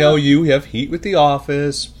know you have heat with The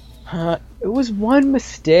Office. It was one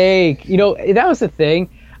mistake. That was the thing.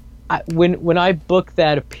 When I booked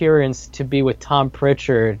that appearance to be with Tom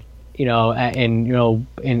Pritchard,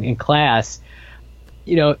 in class,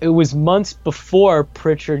 it was months before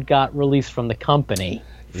Pritchard got released from the company.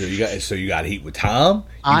 You got heat with Tom.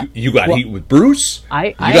 You got heat with Bruce.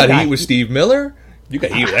 You got heat with Steve Miller. You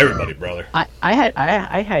got heat with everybody, brother.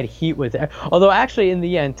 I had heat with, although actually in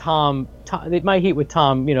the end, Tom, my heat with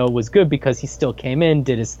Tom, was good because he still came in,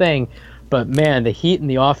 did his thing. But man, the heat in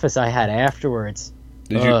the office I had afterwards.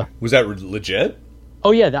 Was that legit?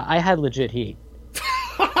 Oh yeah, I had legit heat.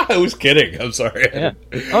 I was kidding. I'm sorry. Yeah.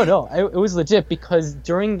 Oh no, it was legit because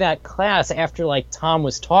during that class, after like Tom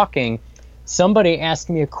was talking, somebody asked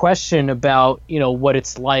me a question about, what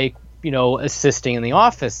it's like, assisting in the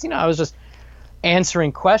office. I was just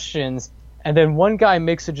answering questions, and then one guy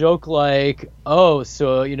makes a joke like, "Oh,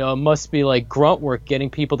 so it must be like grunt work getting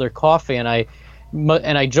people their coffee," and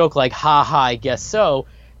I joke like, "Ha ha, I guess so."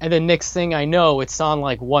 And then next thing I know, it's on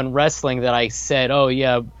like One Wrestling that I said, "Oh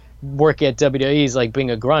yeah, work at WWE is like being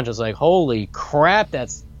a grunt." I was like, "Holy crap,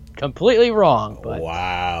 that's completely wrong." But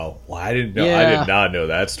wow, I didn't know. I did not know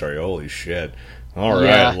that story. Holy shit! All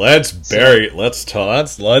right, let's bury it.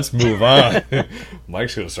 Let's move on.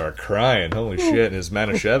 Mike's gonna start crying. Holy shit! And his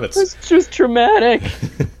Manischewitz. It's just traumatic.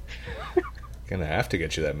 Gonna have to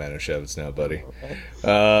get you that Manischewitz now, buddy.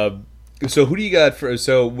 So who do you got for?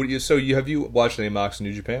 Have you watched any Mox in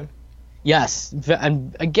New Japan? Yes,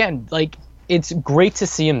 and again, like it's great to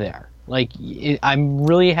see him there. Like I'm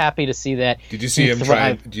really happy to see that. Did you see him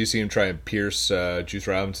try? Did you see him try and pierce Juice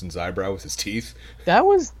Robinson's eyebrow with his teeth? That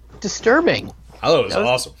was disturbing. I thought it was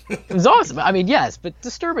awesome. It was awesome. I mean, yes, but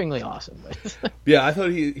disturbingly awesome. Yeah, I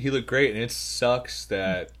thought he looked great, and it sucks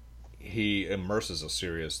that he immerses a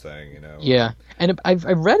serious thing. Yeah, and I've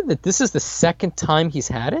read that this is the second time he's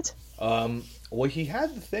had it. Well, he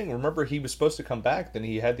had the thing. Remember, he was supposed to come back. Then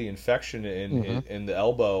he had the infection in the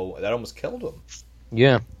elbow that almost killed him.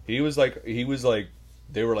 Yeah, he was like,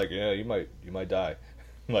 they were like, yeah, you might die,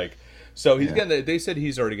 like. So he's getting. They said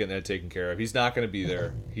he's already getting that taken care of. He's not going to be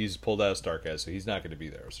there. He's pulled out of Starcast, so he's not going to be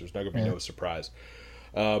there. So there's not going to be no surprise.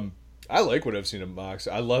 I like what I've seen of Mox.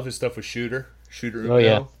 I love his stuff with Shooter. Oh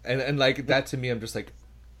yeah, and like that to me, I'm just like,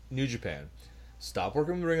 New Japan, stop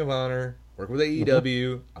working with Ring of Honor. Work with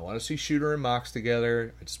AEW. I want to see Shooter and Mox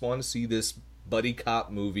together. I just want to see this buddy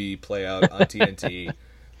cop movie play out on TNT,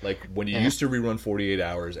 like when you used to rerun 48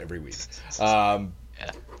 Hours every week.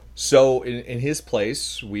 So in his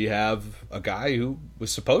place, we have a guy who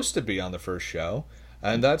was supposed to be on the first show,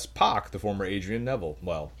 and that's Pac, the former Adrian Neville.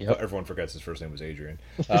 Well, everyone forgets his first name was Adrian.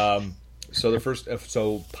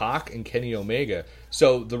 So Pac and Kenny Omega.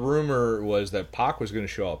 So the rumor was that Pac was going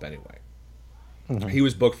to show up anyway. Mm-hmm. He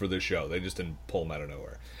was booked for this show. They just didn't pull him out of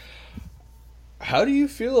nowhere. How do you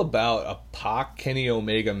feel about a Pac Kenny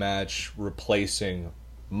Omega match replacing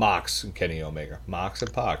Mox and Kenny Omega? Mox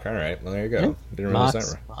and Pac. All right. Well, there you go. Yeah. Didn't realize that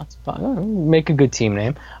right. Mox, Pac. Make a good team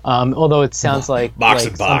name. Although it sounds like Mox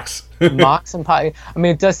and Box. Mox and Pac. I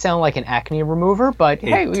mean, it does sound like an acne remover, but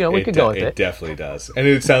hey, we could go with it. It definitely does. And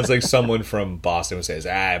it sounds like someone from Boston says,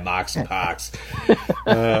 Mox and Pox.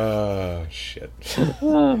 Oh, shit.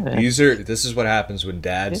 This is what happens when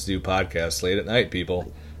dads do podcasts late at night,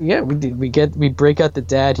 people. Yeah, we break out the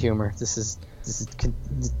dad humor. This is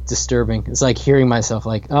disturbing. It's like hearing myself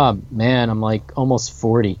like, oh man, I'm like almost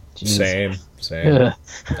 40. Jeez. Same.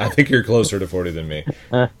 I think you're closer to 40 than me.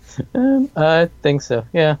 I think so.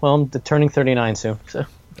 Yeah. Well, I'm turning 39 soon. So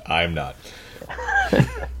I'm not.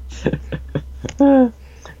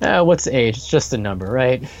 What's the age? It's just a number,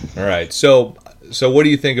 right? All right. So what do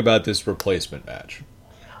you think about this replacement match?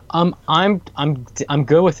 I'm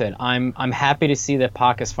good with it. I'm happy to see that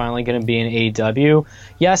Pac is finally going to be in AEW.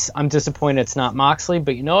 Yes, I'm disappointed it's not Moxley,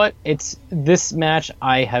 but you know what? It's this match.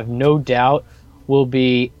 I have no doubt will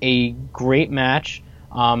be a great match.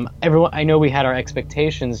 Everyone, I know we had our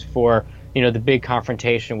expectations for the big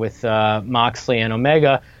confrontation with Moxley and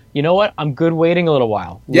Omega. You know what? I'm good waiting a little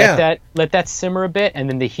while. Yeah. Let that simmer a bit, and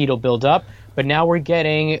then the heat will build up. But now we're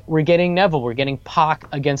getting Neville. We're getting Pac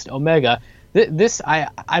against Omega. This I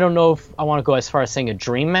don't know if I want to go as far as saying a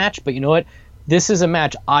dream match, but you know what? This is a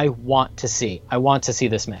match I want to see. I want to see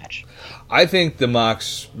this match. I think the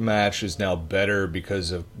Mox match is now better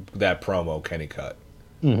because of that promo Kenny cut.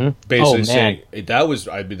 Mm-hmm. Basically saying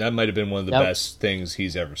that might have been one of the best things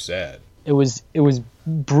he's ever said. It was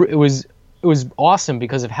awesome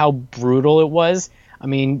because of how brutal it was. I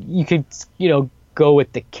mean, you could go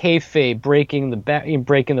with the kayfabe,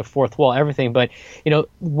 breaking the fourth wall, everything. But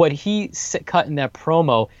what he cut in that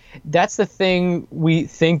promo, that's the thing we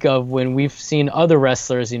think of when we've seen other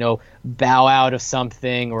wrestlers, bow out of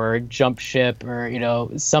something or jump ship or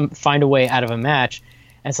find a way out of a match.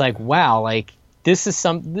 And it's like, wow, like this is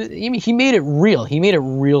he made it real. He made it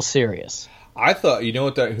real serious. I thought,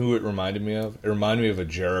 who it reminded me of? It reminded me of a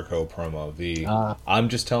Jericho promo. I'm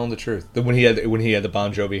just telling the truth. When he had the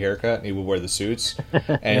Bon Jovi haircut, and he would wear the suits,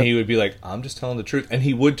 and he would be like, "I'm just telling the truth," and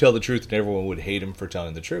he would tell the truth, and everyone would hate him for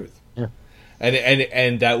telling the truth. Yeah.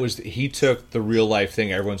 And that was, he took the real life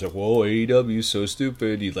thing. Everyone's like, "Whoa, AEW is so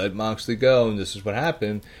stupid. You let Moxley go, and this is what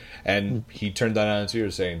happened." And he turned that on its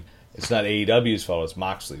ear, saying, "It's not AEW's fault. It's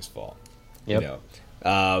Moxley's fault." Yep.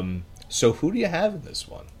 So who do you have in this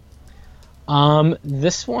one?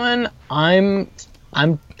 This one I'm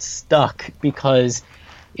stuck because,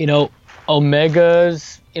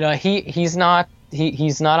 Omega's, he's not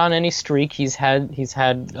on any streak. He's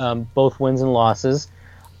had both wins and losses.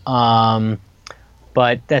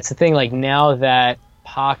 But that's the thing. Like now that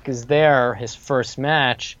Pac is there, his first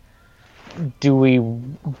match, I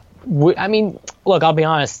mean, look, I'll be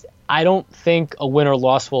honest. I don't think a win or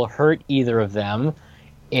loss will hurt either of them.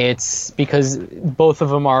 It's because both of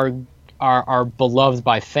them are beloved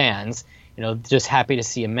by fans, just happy to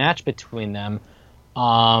see a match between them.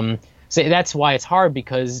 So that's why it's hard,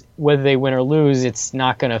 because whether they win or lose, it's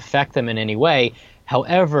not going to affect them in any way.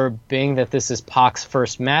 However, being that this is Pac's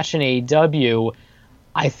first match in AEW,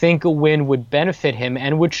 I think a win would benefit him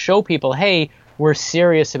and would show people, hey, we're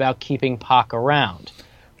serious about keeping Pac around.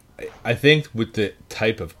 I think with the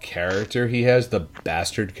type of character he has, the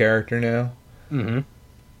bastard character now,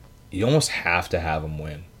 you almost have to have him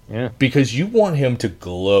win. Yeah. Because you want him to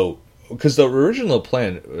gloat. Because the original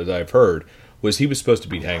plan that I've heard was he was supposed to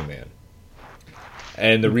beat Hangman.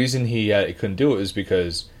 And the reason he couldn't do it is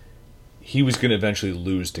because he was going to eventually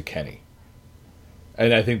lose to Kenny.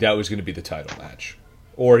 And I think that was going to be the title match.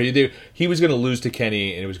 Or he was going to lose to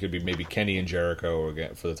Kenny, and it was going to be maybe Kenny and Jericho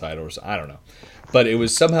for the title. Or I don't know. But it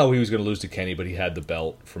was somehow he was going to lose to Kenny, but he had the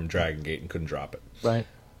belt from Dragon Gate and couldn't drop it. Right.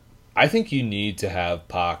 I think you need to have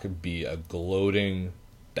Pac be a gloating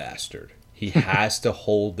bastard. He has to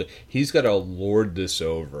he's got to lord this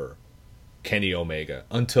over Kenny Omega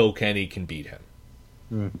until Kenny can beat him.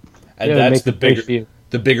 And that's the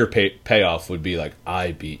bigger payoff would be like,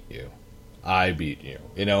 I beat you.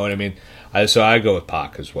 You know what I mean? So I go with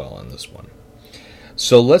Pac as well on this one.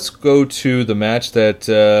 So let's go to the match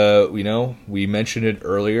that we mentioned it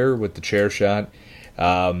earlier with the chair shot.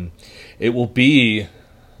 It will be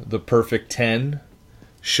the Perfect 10.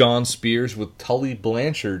 Sean Spears with Tully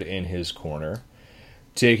Blanchard in his corner,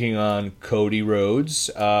 taking on Cody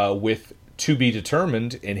Rhodes with To Be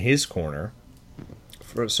Determined in his corner.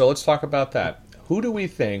 So let's talk about that. Who do we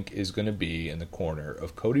think is going to be in the corner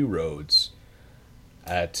of Cody Rhodes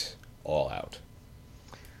at All Out?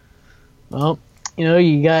 Well,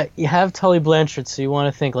 you have Tully Blanchard, so you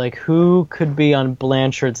want to think like who could be on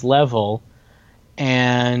Blanchard's level,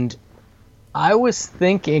 and I was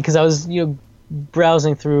thinking, because I was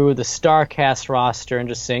browsing through the StarCast roster and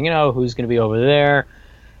just saying, who's going to be over there.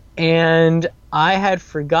 And I had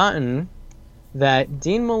forgotten that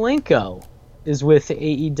Dean Malenko is with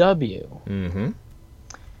AEW. Mm-hmm.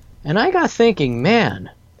 And I got thinking, man,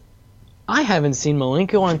 I haven't seen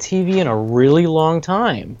Malenko on TV in a really long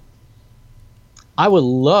time. I would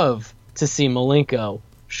love to see Malenko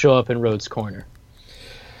show up in Rhodes' corner.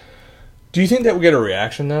 Do you think that would get a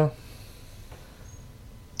reaction, though?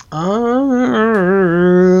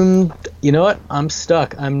 You know what? I'm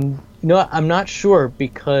stuck. I'm not sure,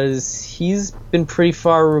 because he's been pretty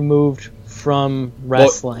far removed from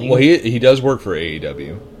wrestling. Well, he does work for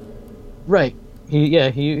AEW. Right.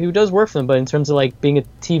 He does work for them, but in terms of like being a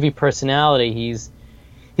TV personality,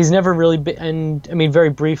 he's he's never really been, and I mean, very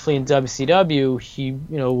briefly in WCW, he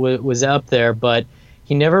was up there, but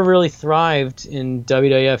he never really thrived in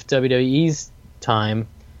WWF, WWE's time.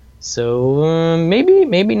 So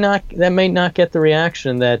maybe not. That might not get the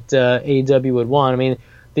reaction that AEW would want. I mean,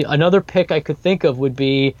 another pick I could think of would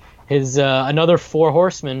be his another Four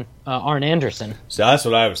Horsemen, Arn Anderson. So that's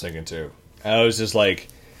what I was thinking too. I was just like,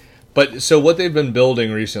 but so what they've been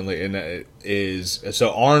building recently is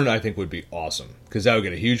so Arn I think would be awesome because that would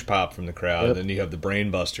get a huge pop from the crowd. Yep. Then you have the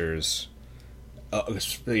Brainbusters,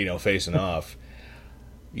 facing off.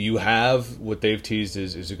 You have what they've teased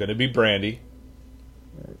is it going to be Brandy?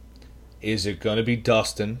 Is it going to be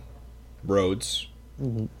Dustin Rhodes?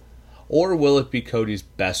 Mm-hmm. Or will it be Cody's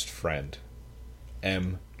best friend,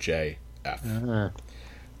 MJF? Uh-huh.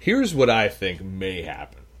 Here's what I think may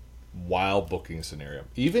happen. Wild booking scenario.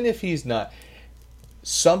 Even if he's not,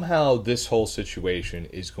 somehow this whole situation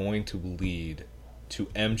is going to lead to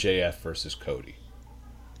MJF versus Cody.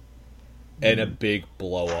 And a big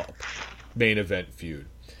blow-up main event feud.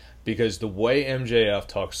 Because the way MJF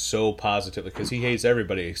talks so positively, because he hates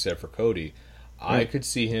everybody except for Cody, I could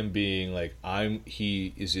see him being like,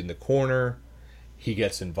 he is in the corner, he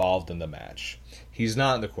gets involved in the match. He's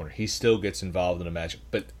not in the corner, he still gets involved in the match.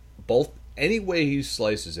 But any way he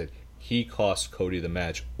slices it, he costs Cody the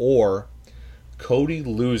match. Or Cody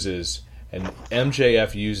loses and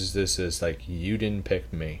MJF uses this as like, you didn't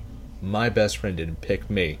pick me. My best friend didn't pick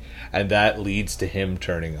me. And that leads to him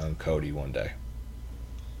turning on Cody one day.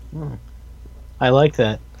 I like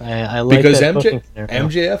that. I like because that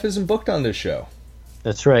MJF isn't booked on this show.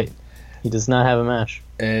 That's right. He does not have a match.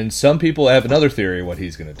 And some people have another theory what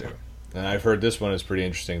he's going to do. And I've heard this one is pretty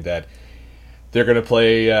interesting, that they're going to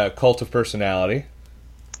play Cult of Personality.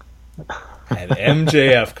 And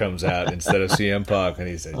MJF comes out instead of CM Punk, and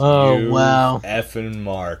he says, wow. effing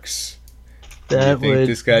marks. Do you think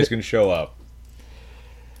this guy's going to show up?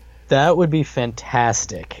 That would be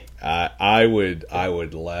fantastic. I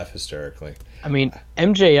would laugh hysterically. I mean,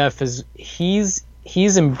 MJF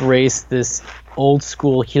he's embraced this old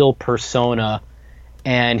school heel persona,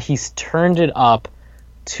 and he's turned it up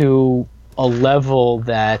to a level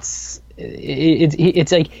that's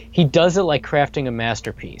it's like he does it like crafting a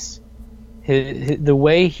masterpiece. The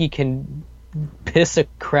way he can piss a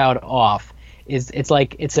crowd off it's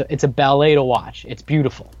like it's a ballet to watch. It's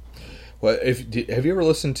beautiful. Well, have you ever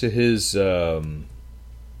listened to his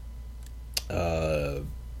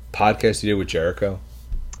podcast he did with Jericho?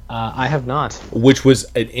 I have not. Which was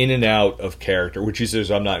an in and out of character. Which he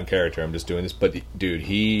says, I'm not in character, I'm just doing this. But dude,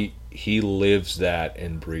 he lives that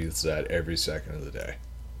and breathes that every second of the day,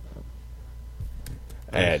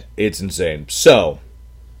 and it's insane. So,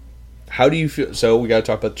 how do you feel? So we got to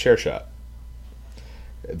talk about the chair shot.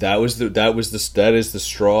 That is the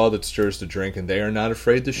straw that stirs the drink, and they are not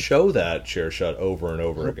afraid to show that chair shot over and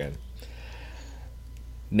over again.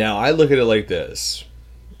 Now, I look at it like this.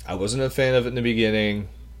 I wasn't a fan of it in the beginning.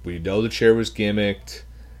 We know the chair was gimmicked.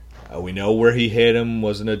 We know where he hit him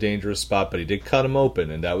wasn't a dangerous spot, but he did cut him open,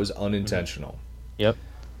 and that was unintentional. Yep.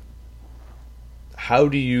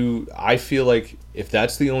 I feel like if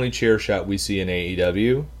that's the only chair shot we see in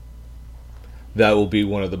AEW, that will be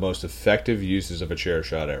one of the most effective uses of a chair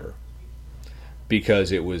shot ever.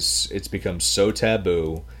 Because it's become so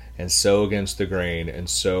taboo and so against the grain and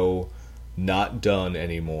so not done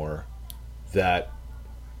anymore that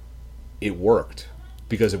it worked.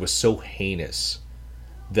 Because it was so heinous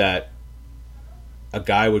that a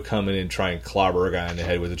guy would come in and try and clobber a guy in the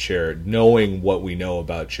head with a chair, knowing what we know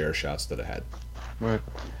about chair shots to the head. Right.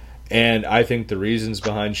 And I think the reasons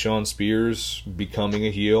behind Shawn Spears becoming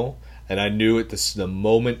a heel, and I knew it the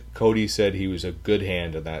moment Cody said he was a good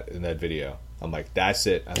hand in that video. I'm like, that's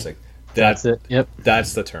it. I was like, that's it. Yep.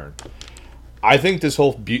 That's the turn. I think this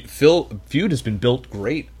whole feud has been built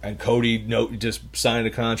great, and Cody just signing a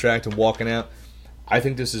contract and walking out. I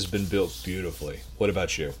think this has been built beautifully. What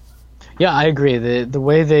about you? Yeah, I agree. The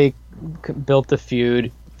way they built the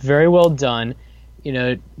feud, very well done.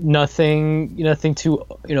 Nothing too,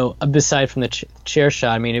 aside from the chair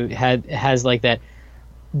shot. I mean, it has like that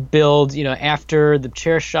build, after the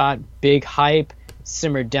chair shot, big hype,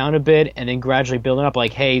 simmered down a bit, and then gradually building up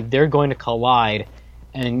like, hey, they're going to collide.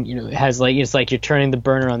 And, it has like, it's like you're turning the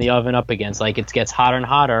burner on the oven up again. It's like it gets hotter and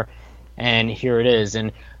hotter, and here it is.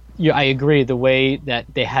 And I agree, the way that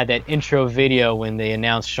they had that intro video when they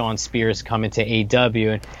announced Shawn Spears coming to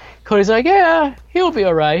AEW, and Cody's like, yeah, he'll be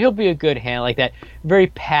all right. He'll be a good hand, like that, very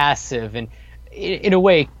passive, and in a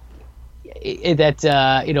way,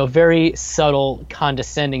 that very subtle,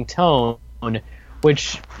 condescending tone,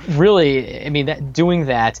 which really, I mean, doing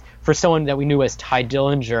that for someone that we knew as Ty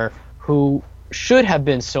Dillinger, who should have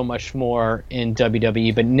been so much more in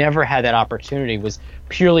WWE, but never had that opportunity, was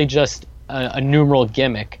purely just a numeral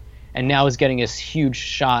gimmick, and now is getting this huge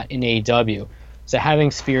shot in AEW. So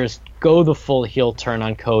having Spears go the full heel turn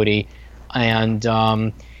on Cody, and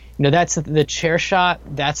that's the chair shot.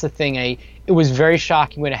 That's the thing. It was very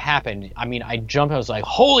shocking when it happened. I mean, I jumped. I was like,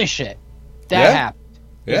 "Holy shit, that happened!"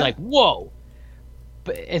 It was like, "Whoa!"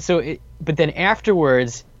 But then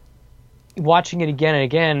afterwards, watching it again and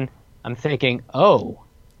again, I'm thinking, "Oh,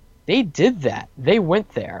 they did that. They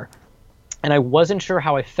went there," and I wasn't sure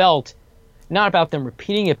how I felt. Not about them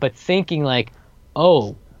repeating it, but thinking like,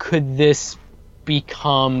 "Oh, could this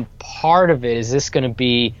become part of it? Is this going to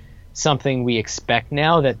be something we expect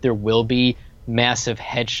now, that there will be massive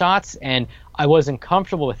headshots?" And I wasn't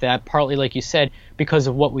comfortable with that, partly, like you said, because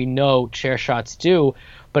of what we know chair shots do,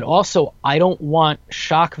 but also I don't want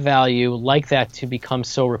shock value like that to become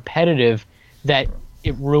so repetitive that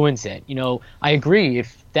it ruins it. I agree,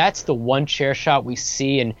 if that's the one chair shot we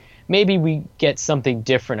see and maybe we get something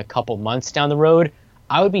different a couple months down the road,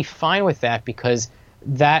 I would be fine with that, because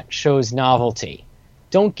that shows novelty.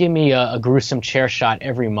 Don't give me a gruesome chair shot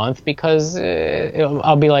every month, because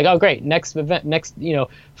I'll be like, oh great, next event,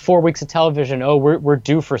 4 weeks of television. Oh, we're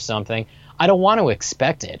due for something. I don't want to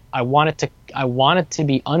expect it. I want it to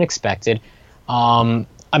be unexpected. I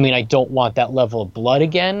don't want that level of blood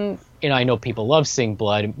again. I know people love seeing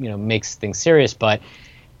blood. Makes things serious, but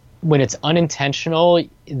when it's unintentional,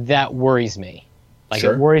 that worries me.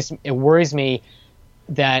 Sure. It worries me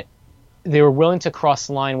that they were willing to cross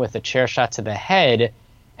the line with a chair shot to the head,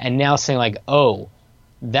 and now saying like, oh,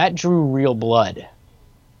 that drew real blood.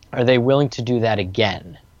 Are they willing to do that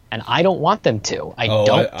again? And I don't want them to. I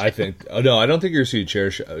don't think you're going to see a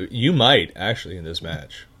chair shot. You might, actually, in this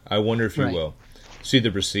match. I wonder if you will. See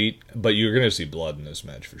the receipt, but you're going to see blood in this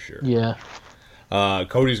match for sure. Yeah.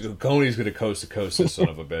 Cody's going to coast to coast this son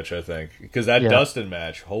of a bitch, I think. Because that Dustin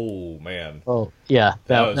match, oh, man. Oh, yeah,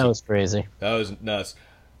 that was crazy. That was nuts.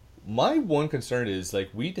 My one concern is, like,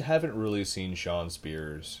 we haven't really seen Shawn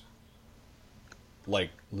Spears,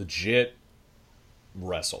 like, legit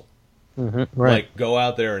wrestle. Mm-hmm, right. Like, go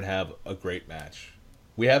out there and have a great match.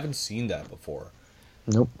 We haven't seen that before.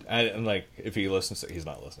 Nope. And like, if he listens to... He's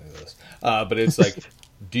not listening to this. But it's like,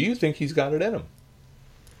 do you think he's got it in him?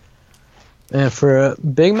 And for a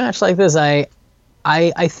big match like this, I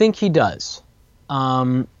think he does.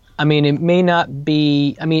 It may not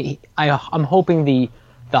be... I'm hoping the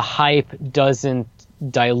hype doesn't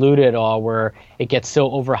dilute it all, where it gets so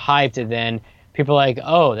overhyped and then people are like,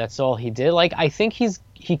 oh, that's all he did. Like, I think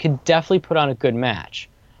he could definitely put on a good match.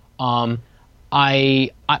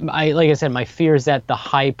 I like I said, my fear is that the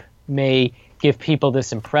hype may give people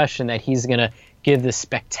this impression that he's going to give this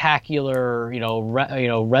spectacular,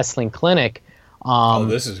 wrestling clinic.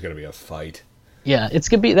 This is going to be a fight. Yeah, it's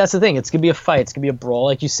gonna be. That's the thing. It's gonna be a fight. It's gonna be a brawl,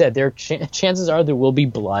 like you said. Chances are there will be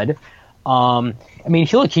blood.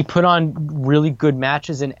 He put on really good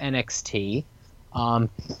matches in NXT.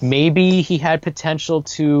 Maybe he had potential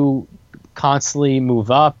to constantly move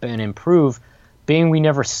up and improve. Being we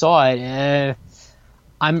never saw it,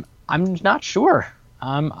 I'm not sure.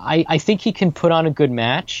 I think he can put on a good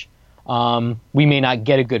match. We may not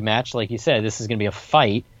get a good match, like you said. This is going to be a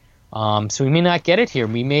fight, so we may not get it here.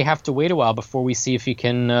 We may have to wait a while before we see if he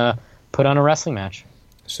can put on a wrestling match.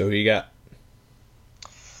 So who you got?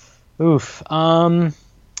 Oof.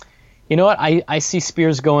 You know what? I see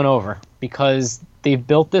Spears going over, because they've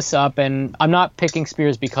built this up, and I'm not picking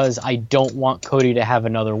Spears because I don't want Cody to have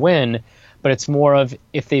another win, but it's more of,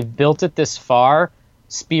 if they've built it this far,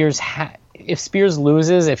 if Spears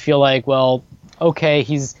loses, I feel like, well, okay,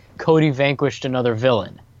 Cody vanquished another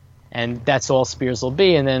villain, and that's all Spears will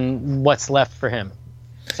be, and then what's left for him?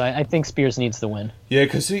 So I think Spears needs the win. Yeah,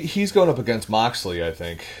 because he's going up against Moxley, I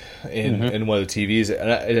think, in one of the TVs.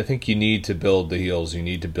 And I think you need to build the heels. You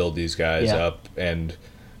need to build these guys up. And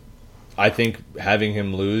I think having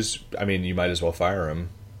him lose, you might as well fire him.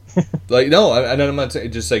 I'm not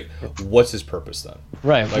saying, just like, what's his purpose then?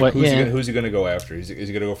 Right. Like, who's he going to go after? Is he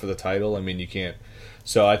going to go for the title? You can't.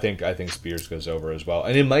 So I think Spears goes over as well.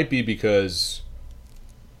 And it might be because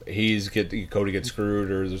Cody gets screwed,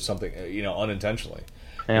 or there's something, unintentionally.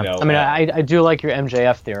 Yeah. I do like your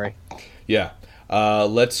MJF theory. Yeah.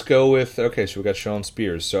 Let's go with... Okay, so we got Shawn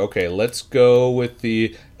Spears. So, okay, let's go with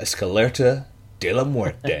the Escalera de la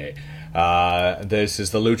Muerte. This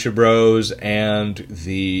is the Lucha Bros and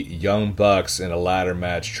the Young Bucks in a ladder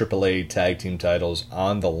match. AAA tag team titles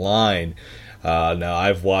on the line. Now,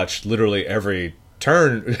 I've watched literally every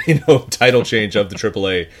turn, title change of the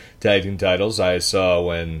AAA tag team titles. I saw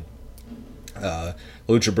when...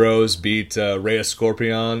 Lucha Bros beat Rey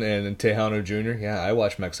Scorpion and Tejano Jr. Yeah, I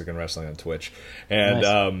watch Mexican wrestling on Twitch. And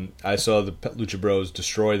Nice. I saw the Lucha Bros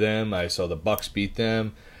destroy them. I saw the Bucks beat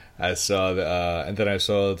them. I saw and then I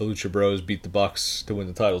saw the Lucha Bros beat the Bucks to win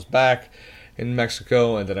the titles back in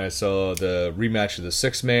Mexico. And then I saw the rematch of the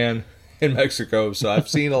Six Man in Mexico. So I've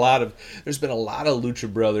seen there's been a lot of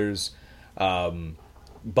Lucha Brothers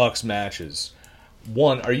Bucks matches.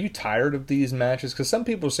 One, are you tired of these matches? Because some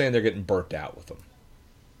people are saying they're getting burnt out with them.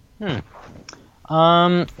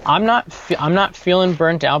 I'm not feeling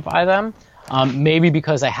burnt out by them. Maybe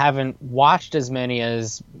because I haven't watched as many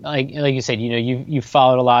as like you said. You've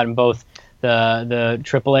followed a lot in both the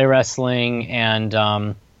AAA wrestling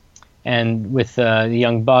and with the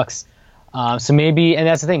Young Bucks. So maybe, and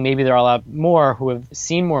that's the thing. Maybe there are a lot more who have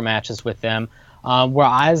seen more matches with them,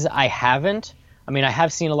 whereas I haven't. I mean, I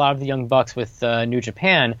have seen a lot of the Young Bucks with New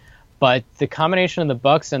Japan, but the combination of the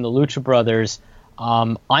Bucks and the Lucha Brothers,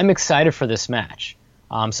 I'm excited for this match.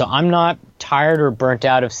 So I'm not tired or burnt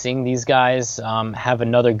out of seeing these guys have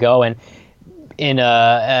another go. And in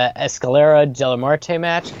a Escalera de la Muerte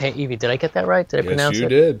match, hey, Evie, did I get that right? Did I pronounce it?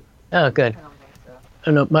 Yes, you did. Oh, good.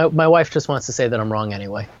 Oh, no, my wife just wants to say that I'm wrong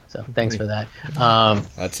anyway, so thanks for that.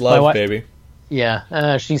 That's love, baby.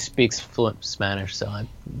 Yeah, she speaks fluent Spanish, so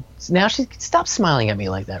now she stop smiling at me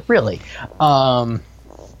like that, really.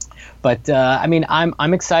 But I mean,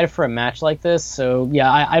 I'm excited for a match like this. So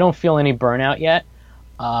yeah, I don't feel any burnout yet,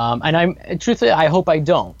 and truthfully, I hope I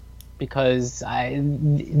don't, because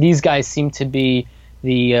these guys seem to be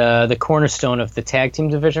the cornerstone of the tag team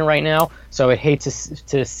division right now. So I'd hate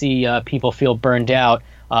to see people feel burned out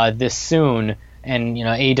this soon, and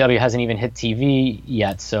AEW hasn't even hit TV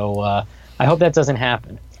yet. So I hope that doesn't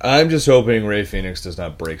happen. I'm just hoping Rey Fenix does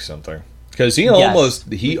not break something, because he almost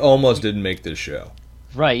didn't make this show.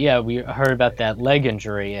 Right, yeah, we heard about that leg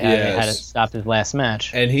injury. He had to stop his last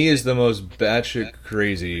match. And he is the most batshit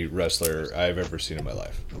crazy wrestler I've ever seen in my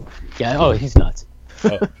life. Yeah, he's nuts.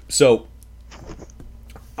 So,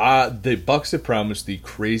 the Bucks have promised the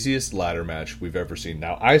craziest ladder match we've ever seen.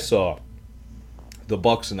 Now, I saw the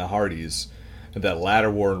Bucks and the Hardys in that ladder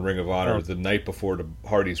war in Ring of Honor the night before the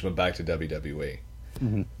Hardys went back to WWE.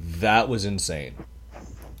 Mm-hmm. That was insane.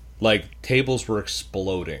 Like, tables were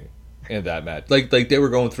exploding in that match. Like they were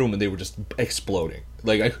going through them and they were just exploding.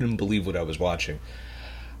 Like, I couldn't believe what I was watching.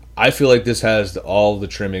 I feel like this has all the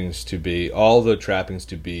trappings to be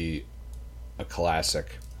a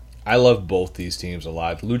classic. I love both these teams a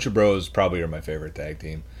lot. The Lucha Bros probably are my favorite tag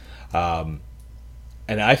team. And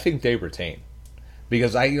I think they retain.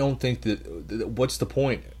 Because I don't think that... What's the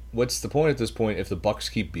point? What's the point at this point if the Bucks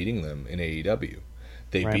keep beating them in AEW?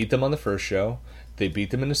 They beat them on the first show. They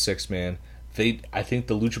beat them in the six-man. I think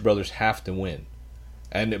the Lucha Brothers have to win.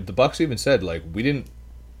 And the Bucks even said, like, we didn't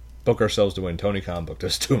book ourselves to win. Tony Khan booked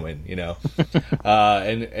us to win, and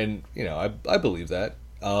I believe that.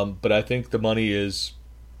 But I think the money is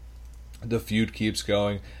the feud keeps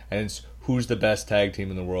going, and it's who's the best tag team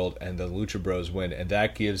in the world, and the Lucha Bros win. And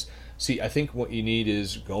that gives... See, I think what you need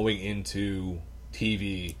is going into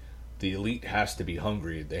TV, the Elite has to be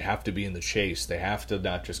hungry. They have to be in the chase. They have to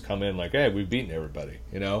not just come in like, hey, we've beaten everybody,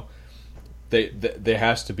 There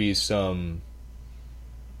has to be some,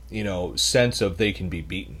 sense of they can be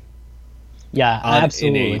beaten. Yeah,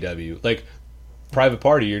 absolutely. In AEW. Like, Private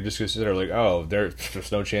Party, you're just going to sit there like, oh,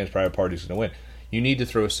 there's no chance Private Party's going to win. You need to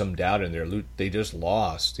throw some doubt in there. They just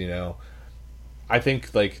lost, I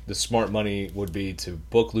think, like, the smart money would be to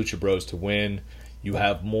book Lucha Bros to win. You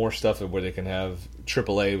have more stuff where they can have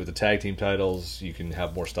AAA with the tag team titles. You can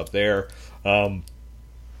have more stuff there.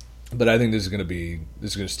 But I think this is going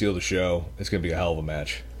to steal the show. It's going to be a hell of a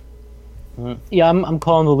match. Yeah, I'm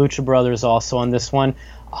calling the Lucha Brothers also on this one.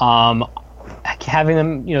 Having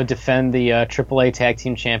them, defend the AAA Tag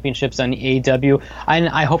Team Championships on AEW, and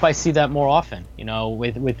I hope I see that more often.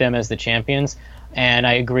 With them as the champions. And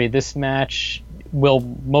I agree, this match will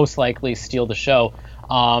most likely steal the show.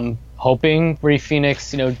 Hoping Rey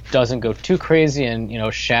Fenix, doesn't go too crazy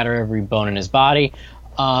and shatter every bone in his body.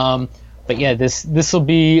 But yeah, this will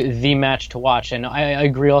be the match to watch, and I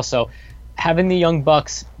agree also. Having the Young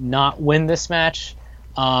Bucks not win this match,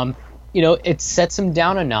 it sets them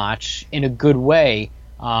down a notch in a good way.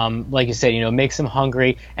 Like you said, makes them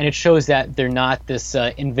hungry, and it shows that they're not this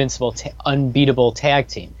invincible, unbeatable tag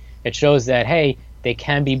team. It shows that, hey, they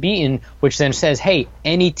can be beaten, which then says, hey,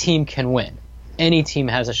 any team can win. Any team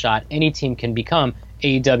has a shot. Any team can become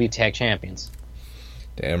AEW Tag Champions.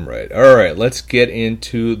 Damn right. All right, let's get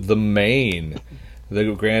into the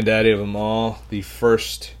granddaddy of them all. The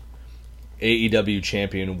first AEW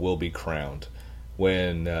champion will be crowned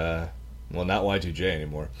when, not Y2J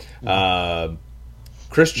anymore.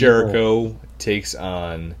 Chris Jericho takes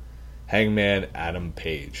on Hangman Adam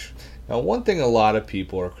Page. Now, one thing a lot of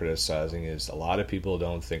people are criticizing is a lot of people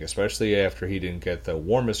don't think, especially after he didn't get the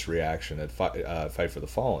warmest reaction at Fight for the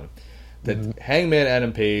Fallen, that Hangman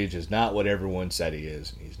Adam Page is not what everyone said he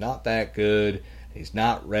is. He's not that good. He's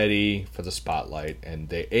not ready for the spotlight, and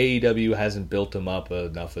the AEW hasn't built him up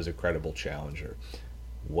enough as a credible challenger.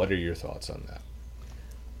 What are your thoughts on that?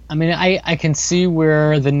 I mean, I can see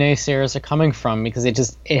where the naysayers are coming from, because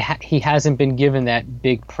he hasn't been given that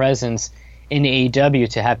big presence in AEW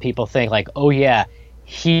to have people think like, oh yeah,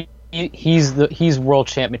 he's world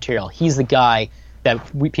champ material. He's the guy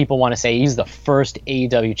that people want to say he's the first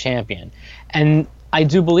AEW champion. And I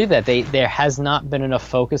do believe that there has not been enough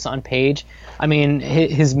focus on Page. I mean,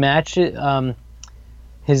 his match,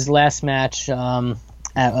 his last match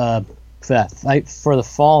at Fight for the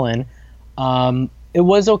Fallen, it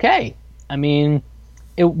was okay. I mean,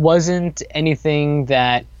 it wasn't anything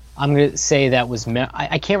that I'm going to say that was...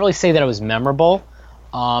 I can't really say that it was memorable.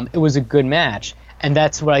 It was a good match. And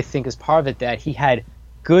that's what I think is part of it, that he had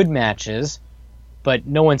good matches, but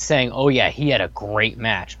no one's saying, oh yeah, he had a great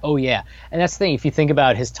match. Oh yeah. And that's the thing, if you think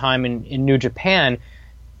about his time in New Japan,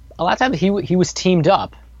 a lot of times he was teamed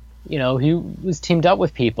up. He was teamed up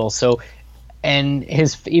with people. So, and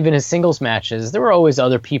even his singles matches, there were always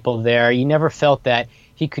other people there. You never felt that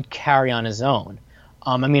he could carry on his own.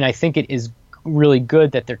 I mean, I think it is really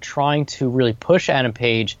good that they're trying to really push Adam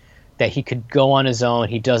Page, that he could go on his own.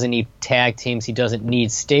 He doesn't need tag teams. He doesn't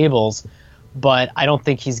need stables. But I don't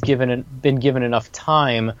think he's been given enough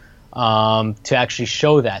time to actually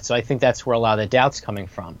show that. So I think that's where a lot of the doubt's coming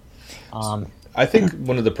from. I think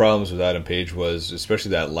one of the problems with Adam Page was,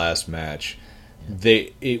 especially that last match,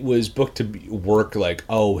 it was booked to work like,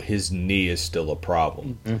 oh, his knee is still a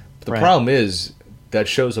problem. Mm-hmm. But the problem is that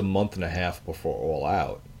show's a month and a half before All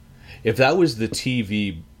Out. If that was the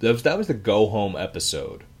that was the go-home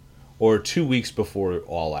episode, or 2 weeks before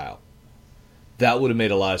All Out, that would have made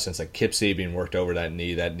a lot of sense. Like, Kip Sabian worked over that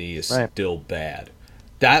knee. That knee is still bad.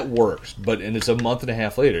 That works, and it's a month and a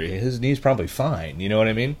half later. His knee's probably fine. You know what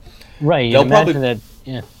I mean? Right.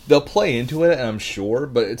 They'll play into it, I'm sure,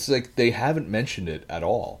 but it's like they haven't mentioned it at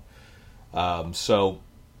all. So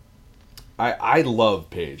I love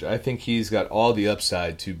Page. I think he's got all the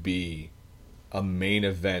upside to be a main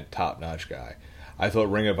event top-notch guy. I thought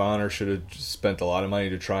Ring of Honor should have spent a lot of money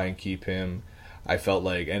to try and keep him. I felt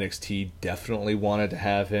like NXT definitely wanted to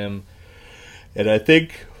have him. And I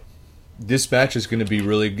think this match is going to be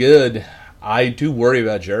really good. I do worry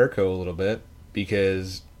about Jericho a little bit,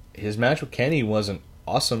 because his match with Kenny wasn't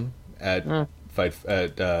awesome at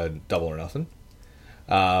Double or Nothing.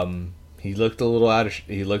 He looked a little out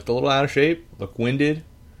of shape, looked winded.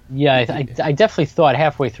 Yeah, I definitely thought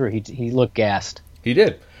halfway through he looked gassed. He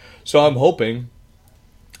did. So I'm hoping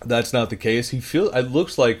that's not the case. It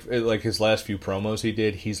looks like his last few promos he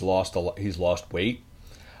did, he's lost weight,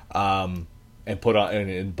 and put on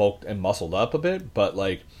and bulked and muscled up a bit. But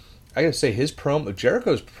like, I gotta say,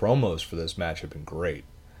 Jericho's promos for this match have been great,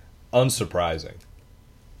 unsurprising.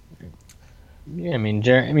 Yeah, I mean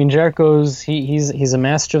Jericho's he's a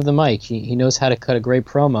master of the mic. He knows how to cut a great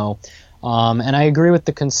promo, and I agree with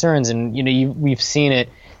the concerns. And we've seen it.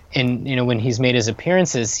 And when he's made his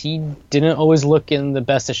appearances, he didn't always look in the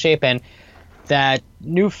best of shape. And that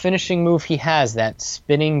new finishing move he has, that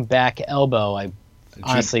spinning back elbow,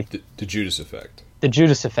 the Judas effect. The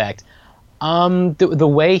Judas effect. The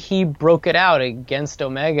way he broke it out against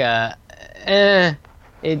Omega,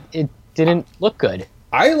 it didn't look good.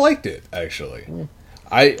 I liked it, actually.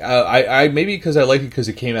 I maybe because I liked it because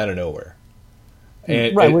it came out of nowhere.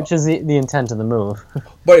 Which is the intent of the move.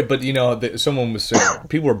 Right, but someone was saying,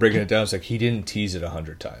 people were breaking it down. It's like he didn't tease it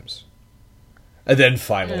 100 times, and then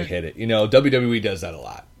finally hit it. WWE does that a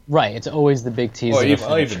lot. Right, it's always the big tease.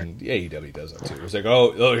 Even AEW does that too. It's like,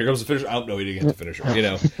 oh, here comes the finisher. Oh no, he didn't get the finisher.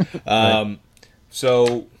 Right.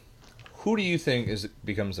 So, who do you think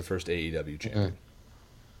becomes the first AEW champion?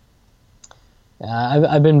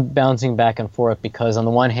 I've been bouncing back and forth, because on the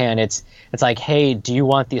one hand, it's like, hey, do you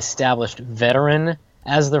want the established veteran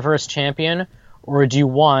as the first champion, or do you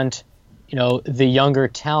want, the younger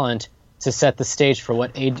talent to set the stage for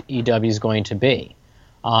what AEW is going to be?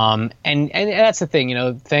 And that's the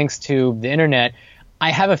thing, thanks to the internet, I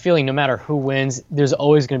have a feeling no matter who wins, there's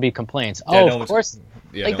always going to be complaints. Of course.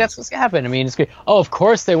 That's what's happened. I mean, it's good. Oh, of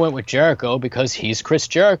course they went with Jericho because he's Chris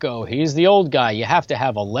Jericho. He's the old guy. You have to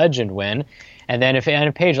have a legend win. And then if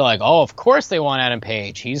Adam Page are like, oh, of course they want Adam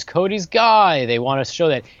Page. He's Cody's guy. They want to show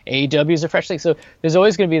that AEW is a fresh thing. So there's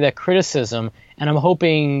always going to be that criticism. And I'm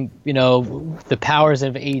hoping, the powers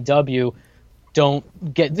of AEW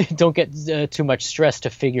don't get too much stress to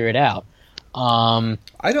figure it out. I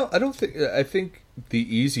don't think. I think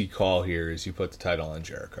the easy call here is you put the title on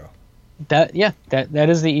Jericho. That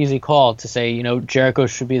is the easy call to say, you know, Jericho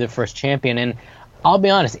should be the first champion. And I'll be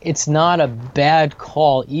honest, it's not a bad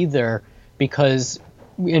call either, because,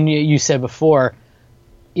 and you said before,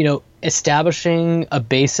 you know, establishing a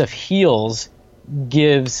base of heels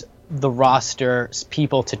gives the roster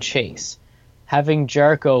people to chase. Having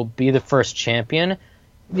Jericho be the first champion,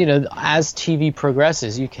 you know, as TV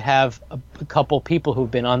progresses, you can have a couple people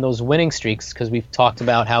who've been on those winning streaks, because we've talked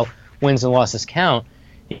about how wins and losses count.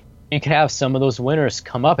 You could have some of those winners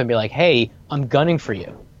come up and be like, hey, I'm gunning for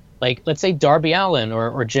you. Like, let's say Darby Allin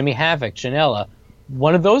or Jimmy Havoc, Janela,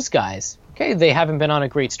 one of those guys. Okay, they haven't been on a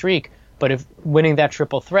great streak, but if winning that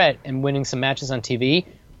triple threat and winning some matches on TV,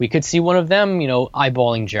 we could see one of them, you know,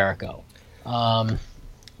 eyeballing Jericho.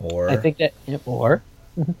 Or I think that, or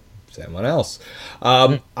someone else.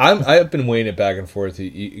 I've been weighing it back and forth.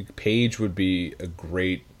 Page would be a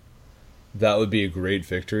great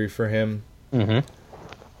victory for him. Mm-hmm.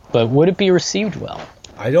 But would it be received well?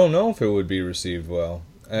 I don't know if it would be received well.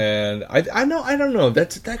 And I don't know.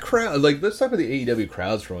 That crowd, like, let's talk about the AEW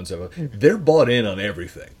crowds for 1 second. They're bought in on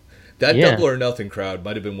everything. That Double or Nothing crowd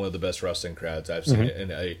might have been one of the best wrestling crowds I've seen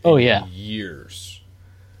in years.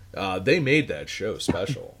 They made that show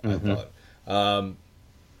special, I thought.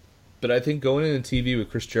 But I think going into TV with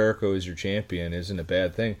Chris Jericho as your champion isn't a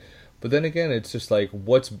bad thing. But then again, it's just like,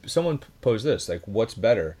 someone posed this, like, what's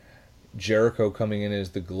better? Jericho coming in as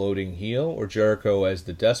the gloating heel or Jericho as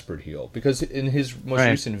the desperate heel? Because in his most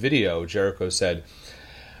recent video, Jericho said,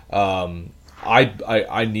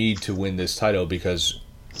 I need to win this title, because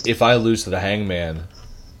if I lose to the Hangman,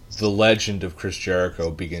 the legend of Chris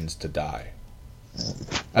Jericho begins to die.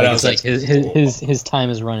 And I was like, his time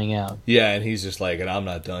is running out. Yeah, and he's just like, and I'm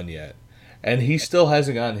not done yet. And he still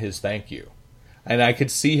hasn't gotten his thank you. And I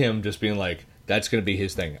could see him just being like, that's going to be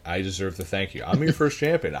his thing. I deserve the thank you. I'm your first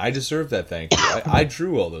champion. I deserve that thank you. I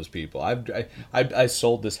drew all those people. I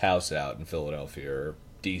sold this house out in Philadelphia or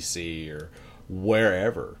D.C. or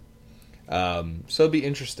wherever. So it'd be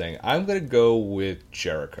interesting. I'm going to go with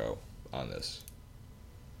Jericho on this.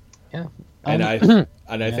 Yeah. And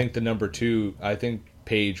I think the number 2, I think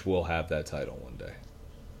Paige will have that title one day.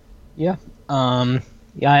 Yeah.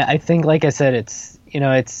 I think, like I said,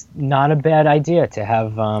 it's not a bad idea to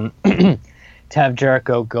have to have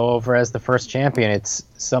Jericho go over as the first champion. It's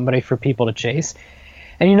somebody for people to chase.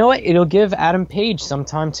 And you know what? It'll give Adam Page some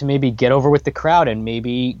time to maybe get over with the crowd and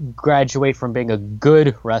maybe graduate from being a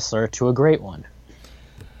good wrestler to a great one.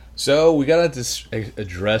 So we got to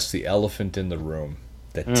address the elephant in the room.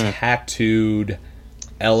 The tattooed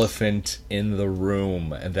elephant in the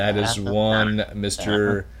room. And that is one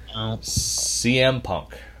Mr. CM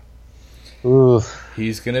Punk. Oof.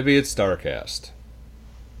 He's going to be at StarCast.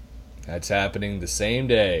 That's happening the same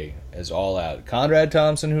day as All Out. Conrad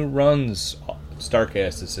Thompson, who runs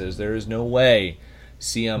StarCast, says there is no way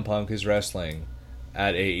CM Punk is wrestling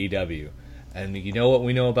at AEW. And you know what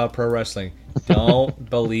we know about pro wrestling? Don't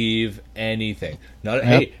believe anything.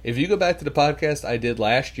 Hey, if you go back to the podcast I did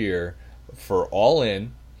last year for All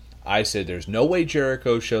In, I said there's no way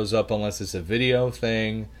Jericho shows up unless it's a video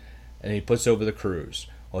thing, and he puts over the cruise.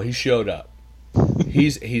 Well, he showed up.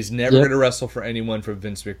 He's never going to wrestle for anyone from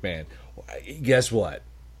Vince McMahon. Guess what?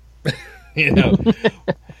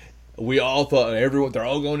 We all thought they're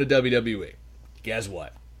all going to WWE. Guess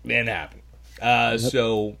what? Didn't happen.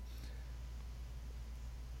 So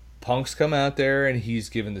Punk's come out there and he's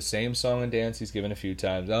given the same song and dance he's given a few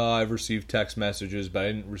times. Oh, I've received text messages, but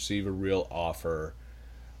I didn't receive a real offer.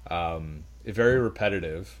 Very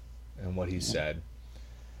repetitive in what he said.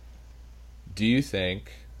 Do you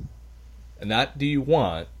think, and not do you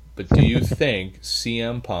want, but do you think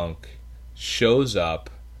CM Punk shows up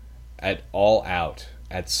at All Out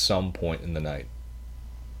at some point in the night?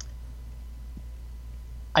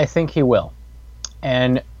 I think he will.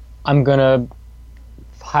 And I'm going to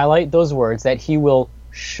highlight those words, that he will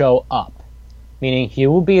show up. Meaning he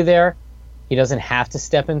will be there. He doesn't have to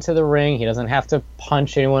step into the ring. He doesn't have to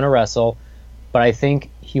punch anyone or wrestle. But I think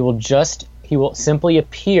he will simply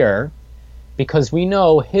appear, because we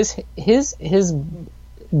know his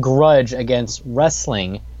grudge against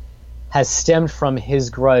wrestling has stemmed from his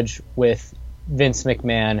grudge with Vince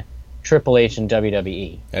McMahon, Triple H, and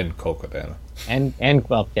WWE. And Colt Cabana. And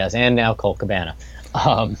now Colt Cabana.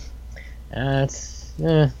 That's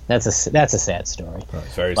a sad story. Oh,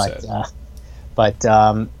 it's very sad. But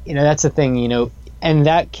that's the thing, and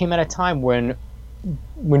that came at a time when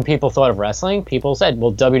people thought of wrestling, people said,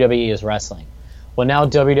 well, WWE is wrestling. Well, now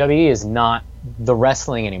WWE is not the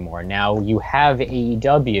wrestling anymore. Now you have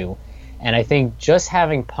AEW, and I think just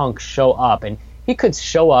having Punk show up, and he could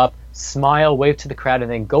show up, smile, wave to the crowd,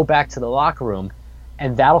 and then go back to the locker room,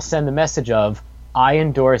 and that'll send the message of, I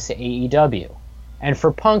endorse AEW. And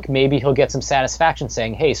for Punk, maybe he'll get some satisfaction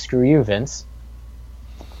saying, hey, screw you, Vince.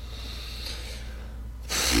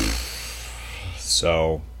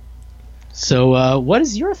 So what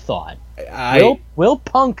is your thought? Will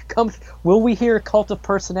Punk come? Will we hear Cult of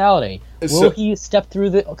Personality? Will he step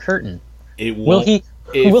through the curtain? Will he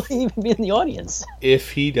even be in the audience?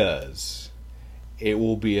 If he does, it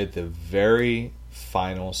will be at the very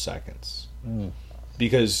final seconds.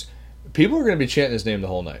 Because people are going to be chanting his name the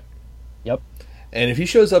whole night. Yep. And if he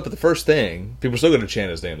shows up at the first thing, people are still going to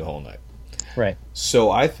chant his name the whole night. Right.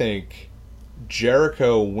 So I think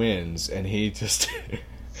Jericho wins, and he just...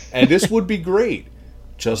 and this would be great.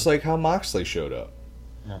 Just like how Moxley showed up.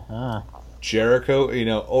 Jericho,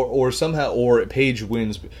 or somehow, or Paige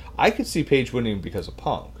wins. I could see Paige winning because of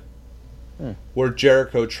Punk. Where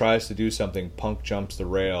Jericho tries to do something, Punk jumps the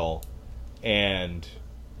rail and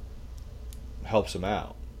helps him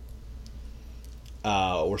out.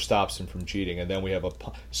 Or stops him from cheating. And then we have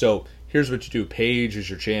so here's what you do. Paige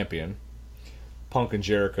is your champion. Punk and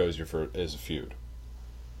Jericho is is a feud.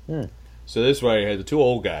 So this way, the two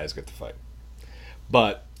old guys get to fight.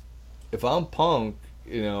 But if I'm Punk,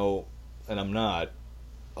 and I'm not,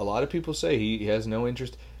 a lot of people say he has no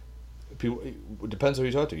interest. It depends who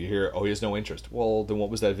you talk to. You hear, he has no interest. Well, then what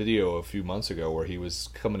was that video a few months ago where he was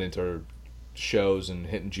coming into shows and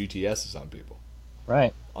hitting GTSs on people?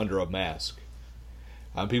 Right. Under a mask.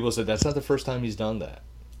 People said that's not the first time he's done that.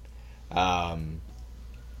 I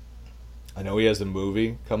know he has the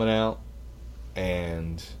movie coming out,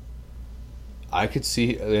 and I could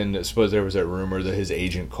see, and I suppose there was that rumor that his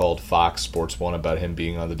agent called Fox Sports 1 about him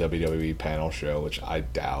being on the WWE panel show, which I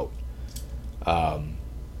doubt.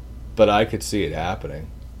 But I could see it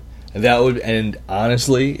happening. And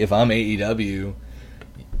honestly, if I'm AEW,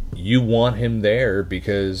 you want him there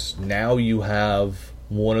because now you have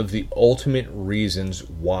one of the ultimate reasons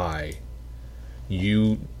why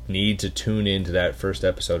you need to tune into that first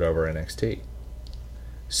episode over NXT.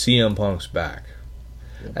 CM Punk's back.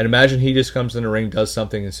 And imagine he just comes in the ring, does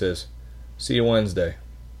something, and says, see you Wednesday.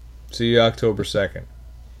 See you October 2nd.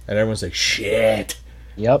 And everyone's like, shit.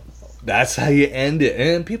 Yep. That's how you end it.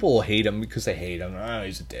 And people will hate him because they hate him. Oh,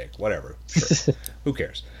 he's a dick. Whatever. Sure. Who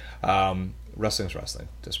cares? Wrestling's wrestling.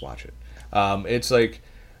 Just watch it. It's like,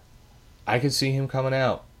 I could see him coming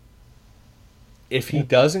out. If he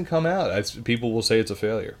doesn't come out, people will say it's a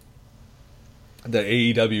failure. That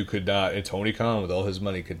AEW could not, and Tony Khan with all his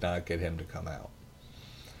money could not get him to come out.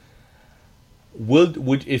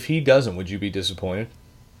 Would if he doesn't, would you be disappointed?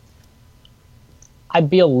 I'd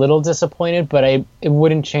be a little disappointed, but it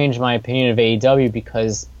wouldn't change my opinion of AEW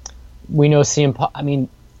because we know CM Punk. I mean,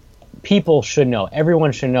 people should know.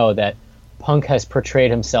 Everyone should know that Punk has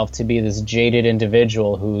portrayed himself to be this jaded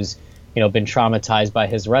individual who's been traumatized by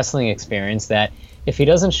his wrestling experience. That if he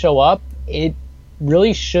doesn't show up, it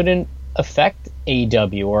really shouldn't affect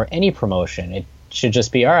AEW or any promotion. It should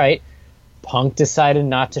just be all right. Punk decided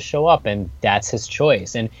not to show up, and that's his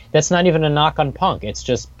choice. And that's not even a knock on Punk. It's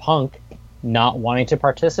just Punk not wanting to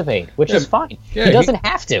participate, which is fine. Yeah, he doesn't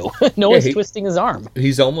have to. No one's twisting his arm.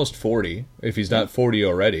 He's almost 40, if he's not 40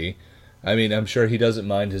 already. I mean, I'm sure he doesn't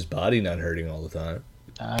mind his body not hurting all the time.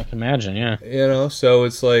 I can imagine, yeah. So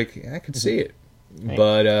it's like, I could see it. Right.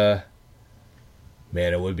 But,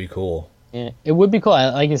 man, it would be cool. Yeah, it would be cool.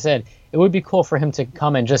 Like you said, it would be cool for him to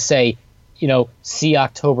come and just say, see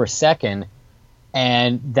October 2nd,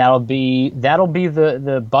 and that'll be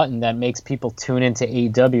the button that makes people tune into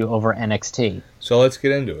AEW over NXT. So let's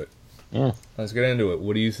get into it. Yeah. Let's get into it.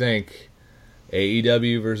 What do you think?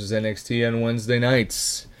 AEW versus NXT on Wednesday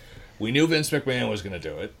nights. We knew Vince McMahon was going to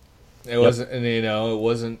do it. It wasn't,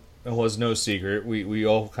 it was no secret. We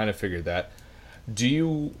all kind of figured that. Do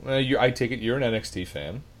you? I take it you're an NXT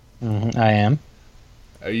fan. Mm-hmm, I am.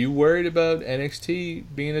 Are you worried about NXT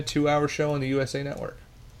being a 2-hour show on the USA Network?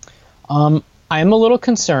 I'm a little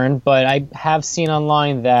concerned, but I have seen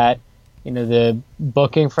online that the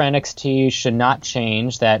booking for NXT should not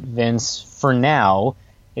change. That Vince, for now,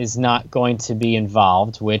 is not going to be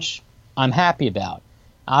involved, which I'm happy about.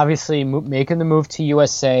 Obviously, making the move to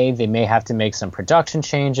USA, they may have to make some production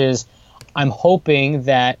changes. I'm hoping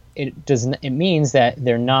that it means that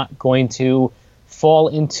they're not going to fall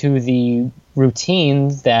into the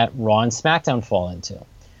routines that Raw and SmackDown fall into.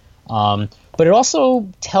 But it also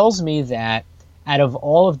tells me that out of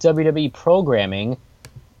all of WWE programming,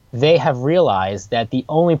 they have realized that the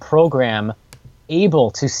only program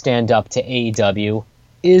able to stand up to AEW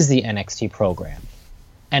is the NXT program.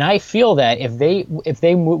 And I feel that if they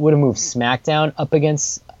would have moved SmackDown up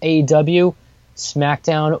against AEW,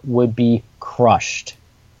 SmackDown would be crushed.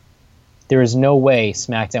 There is no way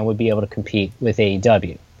SmackDown would be able to compete with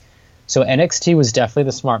AEW. So NXT was definitely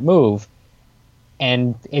the smart move,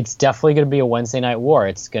 and it's definitely going to be a Wednesday Night War.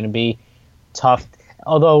 It's going to be tough.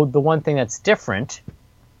 Although the one thing that's different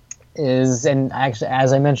is, and actually,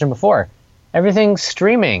 as I mentioned before, everything's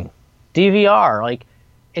streaming, DVR. Like,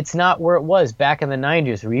 it's not where it was back in the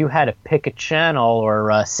 90s where you had to pick a channel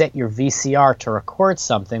or set your VCR to record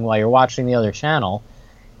something while you're watching the other channel.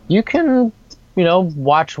 You can,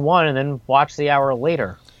 watch one and then watch the hour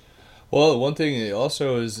later. Well, one thing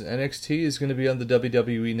also is NXT is going to be on the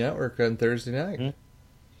WWE Network on Thursday night.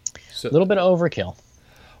 Mm-hmm. So, a little bit of overkill.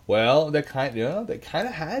 Well, they kind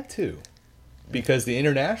of had to, because the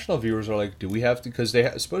international viewers are like, do we have to? Because they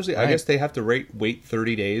supposedly, right. I guess they have to wait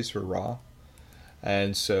 30 days for Raw,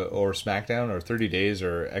 and so or SmackDown, or 30 days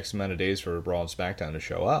or X amount of days for Raw and SmackDown to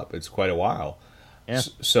show up. It's quite a while. Yeah.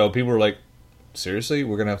 So people were like, seriously,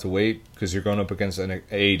 we're gonna have to wait because you're going up against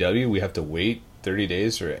AEW. We have to wait 30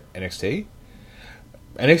 days for NXT.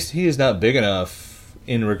 NXT is not big enough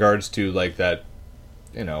in regards to like that,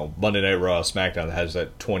 Monday Night Raw, SmackDown that has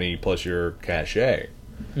that 20+ year cachet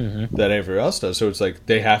that everyone else does. So it's like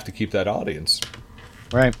they have to keep that audience,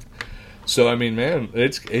 right? So I mean, man,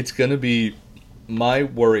 it's gonna be. My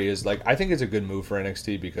worry is, like, I think it's a good move for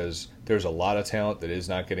NXT because there's a lot of talent that is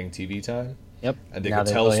not getting TV time. Yep. And they can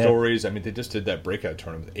tell stories. I mean, they just did that breakout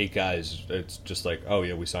tournament with 8 guys. It's just like, oh,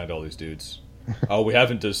 yeah, we signed all these dudes. Oh, we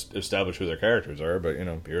haven't just established who their characters are, but,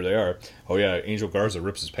 here they are. Oh, yeah, Angel Garza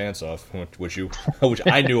rips his pants off, which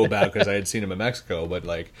I knew about because I had seen him in Mexico. But,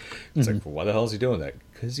 like, it's like, why the hell is he doing that?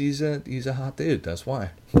 Because he's a hot dude. That's why.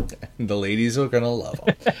 The ladies are going to love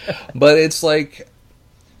him. But it's like,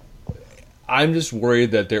 I'm just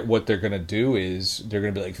worried that what they're going to do is they're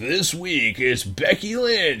going to be like, this week it's Becky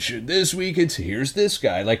Lynch, this week here's this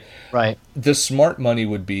guy. Like, right. The smart money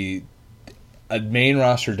would be a main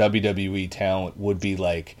roster WWE talent would be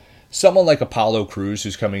like someone like Apollo Crews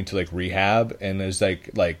who's coming to like rehab and is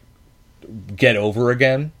like get over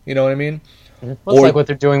again. You know what I mean? Well, it's like what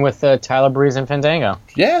they're doing with Tyler Breeze and Fandango.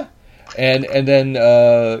 Yeah. And then,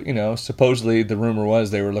 supposedly the rumor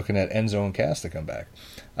was they were looking at Enzo and Cass to come back.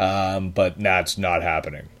 But that's not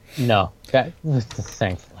happening. No,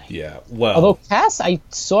 thankfully. Yeah, well. Although Cass, I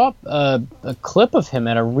saw a clip of him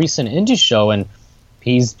at a recent indie show, and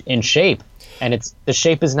he's in shape. And the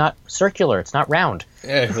shape is not circular; it's not round.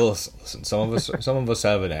 Yeah, well, listen. Some of us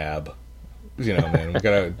have an ab. Man, we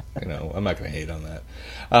gotta. I'm not gonna hate on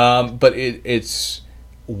that. But it's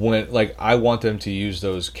when I want them to use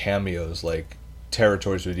those cameos like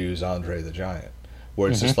Territories would use Andre the Giant, where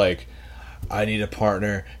it's just like, I need a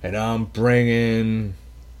partner, and I'm bringing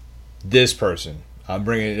this person. I'm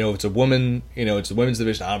bringing, it's a woman, it's the women's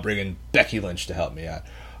division. I'm bringing Becky Lynch to help me out.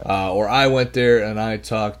 Or I went there and I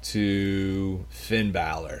talked to Finn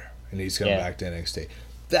Balor, and he's coming back to NXT.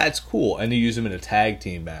 That's cool. And you use him in a tag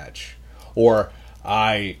team match. Or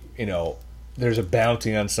there's a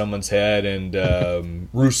bounty on someone's head, and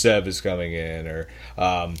Rusev is coming in. Or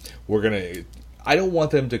we're going to... I don't want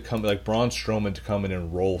them to come like Braun Strowman to come in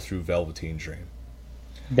and roll through Velveteen Dream.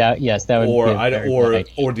 That would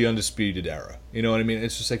or the Undisputed Era. You know what I mean?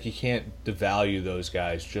 It's just like you can't devalue those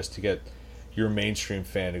guys just to get your mainstream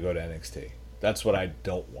fan to go to NXT. That's what I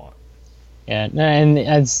don't want. Yeah, and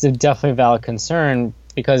it's definitely a valid concern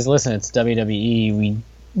because listen, it's WWE.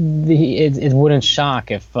 It wouldn't shock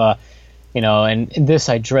if and this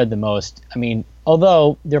I dread the most. I mean,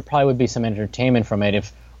 although there probably would be some entertainment from it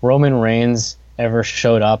if Roman Reigns ever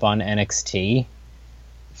showed up on NXT,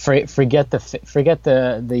 forget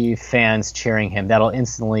the fans cheering him. That'll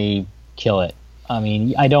instantly kill it. I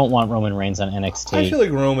mean, I don't want Roman Reigns on NXT. I feel like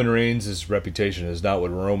Roman Reigns' reputation is not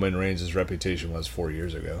what Roman Reigns' reputation was 4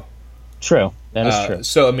 years ago. True. That is true.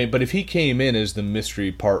 So, I mean, but if he came in as the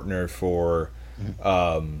mystery partner for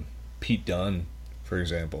Pete Dunne, for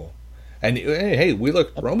example, and hey,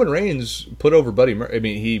 Roman Reigns put over Buddy Murphy. I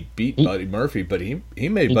mean, he beat Buddy Murphy, but he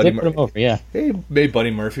made Buddy Murphy. Over, yeah. He made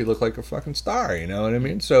Buddy Murphy look like a fucking star. You know what I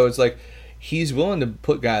mean? So it's like he's willing to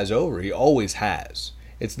put guys over. He always has.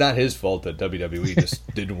 It's not his fault that WWE just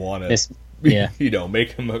didn't want to,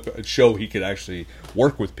 make him show he could actually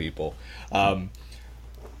work with people. But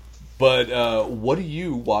what are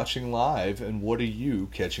you watching live, and what are you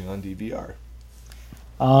catching on DVR?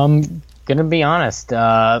 Gonna be honest.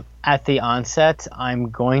 At the onset,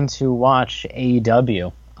 I'm going to watch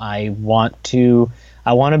AEW. I want to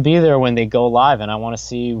be there when they go live, and I want to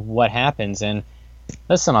see what happens. And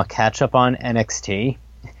Listen, I'll catch up on NXT,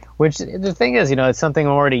 which the thing is, it's something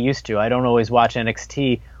I'm already used to. I don't always watch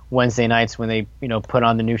NXT Wednesday nights when they, put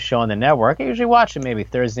on the new show on the network. I usually watch it maybe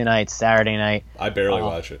Thursday night, Saturday night. I barely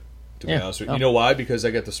watch it, to be honest with you. You know why? Because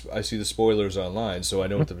I see the spoilers online, so I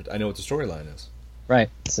know what the storyline is. Right.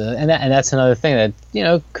 So, and that's another thing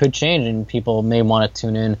that could change, and people may want to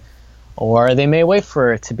tune in, or they may wait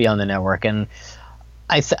for it to be on the network. And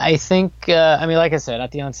I think, like I said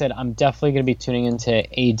at the onset, I'm definitely going to be tuning into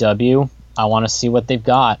AEW. I want to see what they've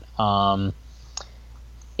got.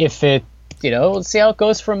 If it, let's see how it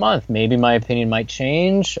goes for a month. Maybe my opinion might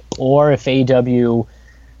change, or if AEW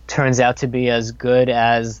turns out to be as good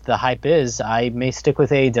as the hype is, I may stick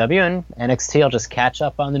with AEW, and NXT I'll just catch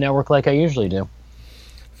up on the network like I usually do.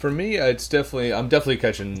 For me, I'm definitely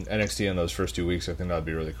catching NXT in those first 2 weeks. I think that'd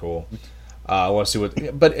be really cool. I want to see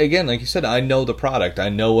but again, like you said, I know the product. I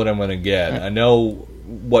know what I'm going to get. I know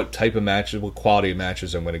what type of matches, what quality of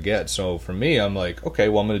matches I'm going to get. So for me, I'm like, okay,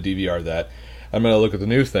 well, I'm going to DVR that. I'm going to look at the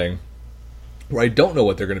new thing, where I don't know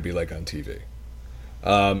what they're going to be like on TV.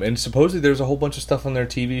 And supposedly there's a whole bunch of stuff on their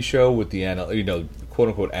TV show with the quote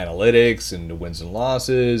unquote analytics and the wins and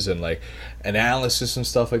losses and like analysis and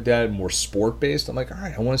stuff like that, more sport based. I'm like, all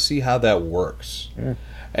right, I want to see how that works. Yeah.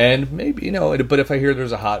 And maybe but if I hear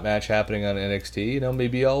there's a hot match happening on NXT,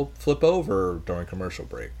 maybe I'll flip over during commercial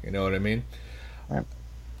break. You know what I mean? Right.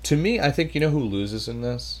 To me, I think who loses in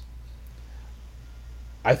this.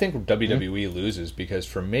 I think WWE loses because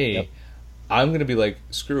for me. Yep. I'm going to be like,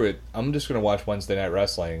 screw it. I'm just going to watch Wednesday Night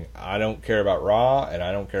Wrestling. I don't care about Raw, and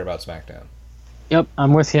I don't care about SmackDown. Yep,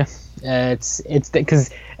 I'm with you. It's because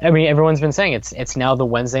everyone's been saying it's now the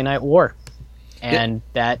Wednesday Night War, and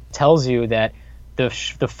that tells you that the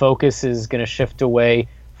focus is going to shift away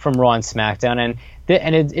from Raw and SmackDown,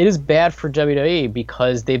 and it is bad for WWE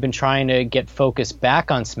because they've been trying to get focus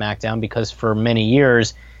back on SmackDown because for many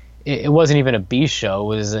years. It wasn't even a B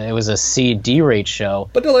show. It was a C, D rate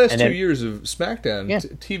show. But the last 2 years of SmackDown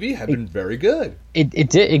TV have been very good. It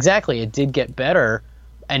did exactly. It did get better,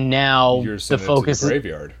 and now the focus is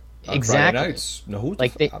graveyard. On exactly. Friday nights. No,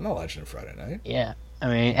 I'm not watching a Friday night. Yeah,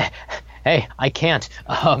 hey, I can't.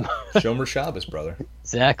 Shomer Shabbos, brother.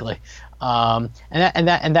 Exactly. And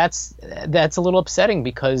that's a little upsetting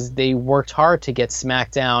because they worked hard to get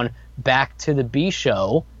SmackDown back to the B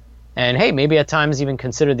show. And, hey, maybe at times even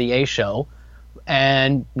consider the A show,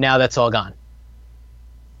 and now that's all gone.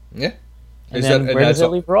 Yeah. And where does it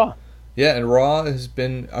leave Raw? Yeah, and Raw has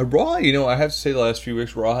been... Raw, I have to say the last few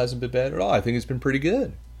weeks, Raw hasn't been bad at all. I think it's been pretty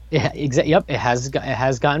good. Yeah, Yep, it has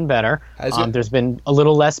gotten better. There's been a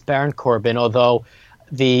little less Baron Corbin, although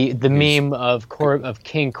the meme of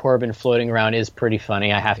King Corbin floating around is pretty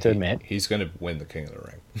funny, I have to admit. He's going to win the King of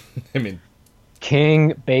the Ring.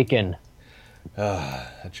 King Bacon.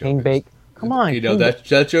 That joke King Bake. Come on.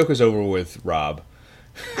 That joke is over with Rob.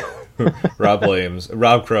 Rob Williams.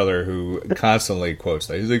 Rob Crowther, who constantly quotes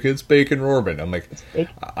that. He's like, it's Bacon Corbin. I'm like,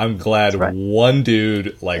 I'm glad one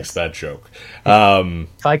dude likes that joke.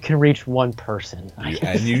 If I can reach one person.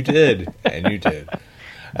 And you did.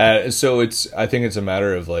 So I think it's a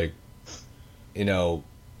matter of like,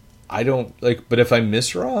 I don't like, but if I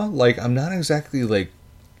miss Raw, like, I'm not exactly like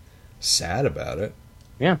sad about it.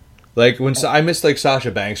 Yeah. Like, when I missed, like,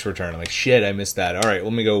 Sasha Banks' return, I'm like, shit, I missed that. All right,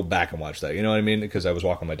 let me go back and watch that. You know what I mean? Because I was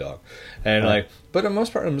walking my dog. And, but for the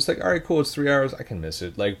most part, I'm just like, all right, cool, it's 3 hours. I can miss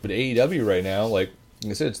it. Like, but AEW right now, like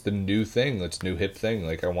I said, it's the new thing. It's the new hip thing.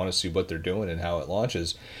 Like, I want to see what they're doing and how it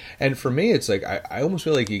launches. And for me, it's like, I almost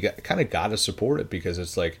feel like you kind of got to support it because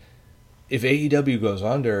it's like, if AEW goes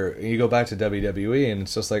under, you go back to WWE, and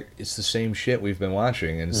it's just like, it's the same shit we've been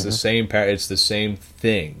watching. And it's the same it's the same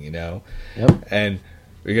thing, Yep. And...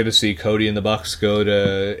 we get to see Cody and the Bucks go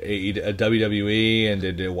to WWE and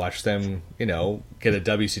to watch them, get a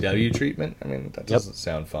WCW treatment. I mean, that doesn't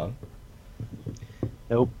sound fun.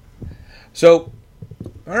 Nope. So,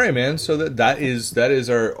 all right, man. So that is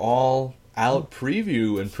our all-out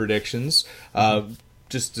preview and predictions.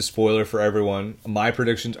 Just a spoiler for everyone, my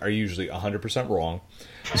predictions are usually 100% wrong.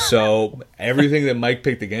 So everything that Mike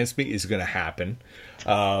picked against me is going to happen.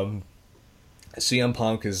 CM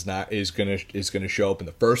Punk is gonna show up in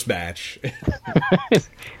the first match.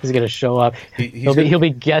 He's gonna show up. He'll be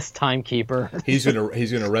guest timekeeper. He's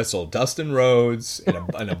gonna wrestle Dustin Rhodes in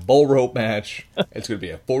a bull rope match. It's gonna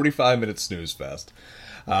be a 45-minute snooze fest.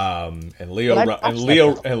 And Leo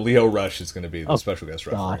Rush is gonna be the special guest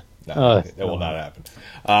referee. No, that will not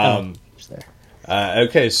happen.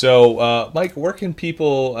 Okay, so Mike, where can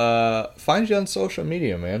people find you on social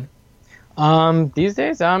media, man? These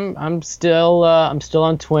days I'm still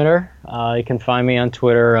on Twitter. You can find me on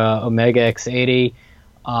Twitter, OmegaX80.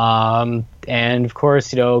 And of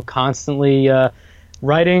course, constantly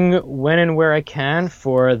writing when and where I can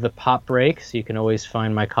for the Pop Break, so you can always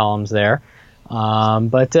find my columns there.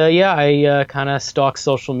 I kind of stalk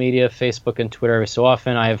social media, Facebook and Twitter every so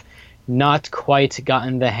often. I have not quite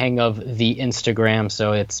gotten the hang of the Instagram,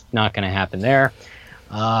 so it's not going to happen there.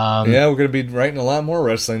 We're going to be writing a lot more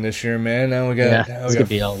wrestling this year, man. Now it's going to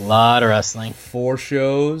be a lot of wrestling. 4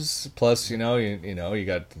 shows, plus, you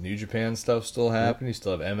got the New Japan stuff still happening. You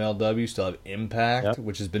still have MLW, you still have Impact,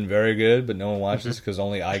 which has been very good, but no one watches because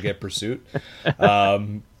only I get Pursuit.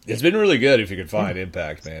 It's been really good if you could find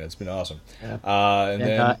Impact, man. It's been awesome. And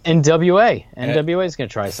then NWA. NWA is going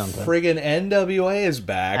to try something. Friggin' NWA is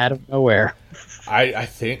back. Out of nowhere. I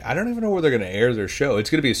think, I don't even know where they're going to air their show. It's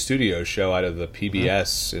going to be a studio show out of the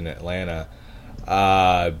PBS in Atlanta.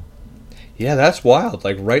 That's wild.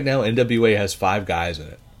 Like right now, NWA has 5 guys in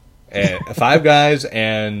it. And 5 guys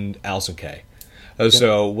and Allison Kay.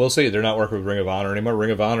 So we'll see. They're not working with Ring of Honor anymore. Ring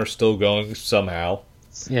of Honor is still going somehow.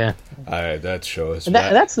 Yeah. That show is...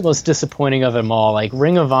 That's the most disappointing of them all. Like,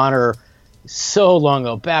 Ring of Honor, so long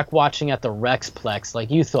ago, back watching at the Rexplex,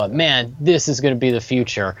 like, you thought, man, this is going to be the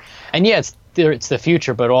future. And yeah, it's the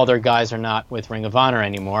future, but all their guys are not with Ring of Honor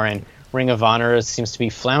anymore, and Ring of Honor seems to be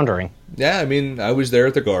floundering. Yeah, I mean, I was there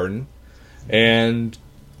at the Garden, and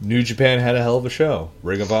New Japan had a hell of a show.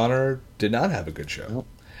 Ring of Honor did not have a good show. Nope.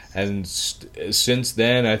 And since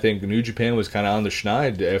then, I think New Japan was kind of on the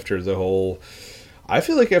schneid after the whole... I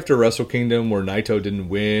feel like after Wrestle Kingdom, where Naito didn't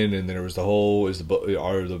win, and then there was the whole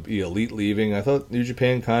the Elite leaving, I thought New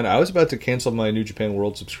Japan I was about to cancel my New Japan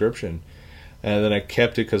World subscription, and then I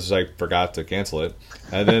kept it because I forgot to cancel it.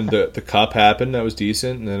 And then the Cup happened, that was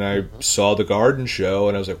decent, and then I saw the Garden show,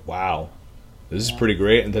 and I was like, wow, this is pretty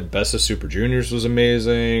great. And then Best of Super Juniors was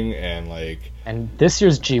amazing, and this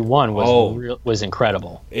year's G1 was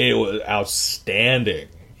incredible. It was outstanding.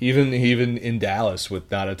 Even in Dallas with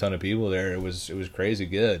not a ton of people there, it was crazy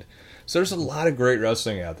good. So there's a lot of great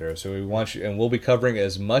wrestling out there. So we want you, and we'll be covering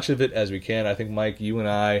as much of it as we can. I think, Mike, you and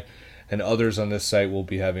I and others on this site will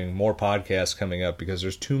be having more podcasts coming up because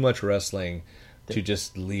there's too much wrestling to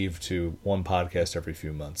just leave to one podcast every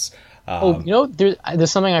few months.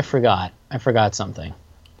 There's something I forgot. I forgot something.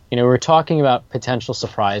 We were talking about potential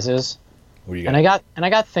surprises, what do you got? and I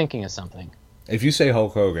got thinking of something. If you say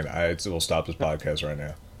Hulk Hogan, we'll stop this podcast right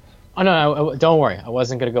now. Oh no! Don't worry. I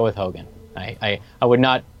wasn't going to go with Hogan. I would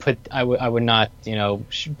not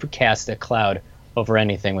cast a cloud over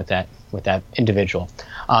anything with that individual.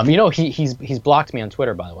 He's blocked me on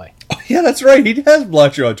Twitter, by the way. Oh, yeah, that's right. He has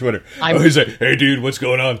blocked you on Twitter. He's like, hey dude, what's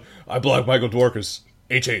going on? I blocked Michael Dworkis.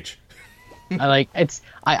 HH. I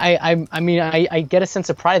get a sense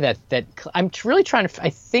of pride that I'm really trying to. I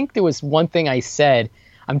think there was one thing I said.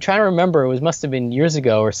 I'm trying to remember. Must have been years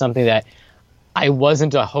ago or something that. I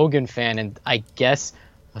wasn't a Hogan fan, and I guess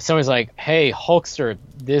somebody's like, hey, Hulkster,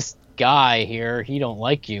 this guy here, he don't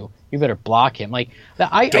like you. You better block him. Like,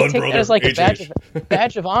 I take that as like a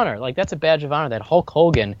badge of honor. Like, that's a badge of honor that Hulk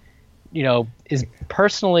Hogan, is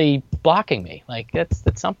personally blocking me. Like, that's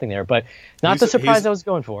something there. But not the surprise I was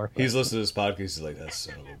going for. He's listening to this podcast. He's like, that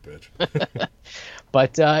son of a bitch.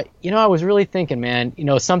 But, I was really thinking, man,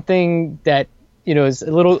 something that, is a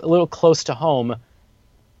little close to home.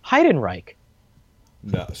 Heidenreich.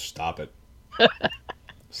 No, stop it.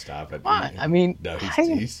 Stop it. What? I mean... No,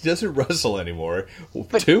 he doesn't wrestle anymore.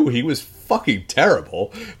 2, he was fucking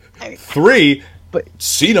terrible. 3,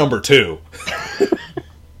 see number 2.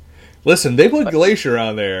 Listen, they put Glacier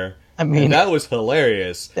on there, and that was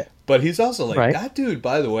hilarious. But he's also like, right? That dude,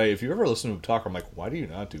 by the way, if you ever listen to him talk, I'm like, why do you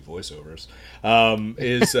not do voiceovers?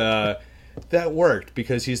 That worked,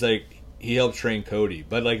 because he's like... He helped train Cody,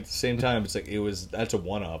 but at the same time, it's that's a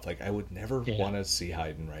one-off. I would never want to see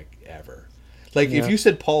Heidenreich ever. If you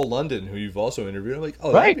said Paul London, who you've also interviewed, I'm like,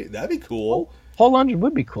 oh, right. that'd be cool. Paul London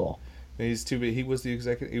would be cool. He's too big. He was the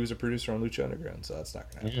executive. He was a producer on Lucha Underground, so that's not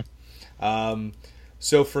going to happen.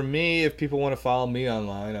 So for me, if people want to follow me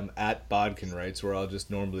online, I'm at Bodkin Writes, where I'll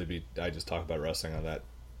just I just talk about wrestling on that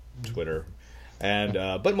Twitter. And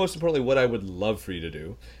but most importantly, what I would love for you to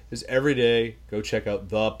do is every day go check out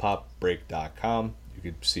thepopbreak.com. You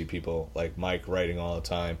could see people like Mike writing all the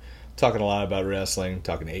time, talking a lot about wrestling,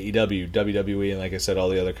 talking AEW, WWE, and like I said, all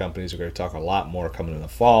the other companies are going to talk a lot more coming in the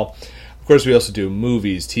fall. Of course, we also do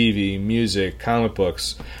movies, TV, music, comic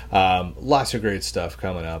books, lots of great stuff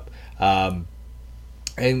coming up.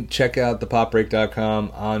 And check out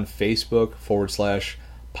thepopbreak.com on Facebook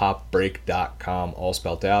 /popbreak.com, all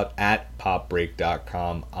spelled out, at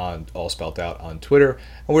popbreak.com, all spelled out on Twitter,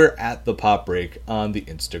 and we're at the Pop Break on the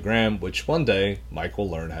Instagram, which one day Mike will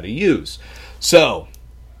learn how to use. So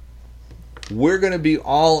we're going to be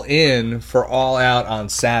all in for All Out on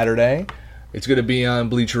Saturday. It's going to be on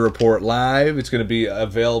Bleacher Report Live. It's going to be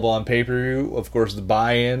available on pay-per-view. Of course, the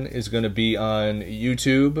buy-in is going to be on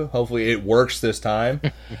YouTube. Hopefully it works this time.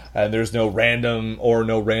 And there's no random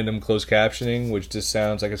closed captioning, which just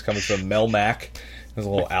sounds like it's coming from Mel Mac. There's a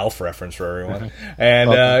little Alf reference for everyone.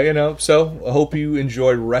 And, so I hope you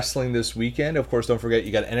enjoyed wrestling this weekend. Of course, don't forget,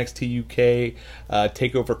 you got NXT UK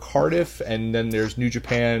TakeOver Cardiff, and then there's New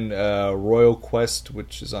Japan Royal Quest,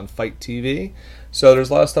 which is on Fight TV. So there's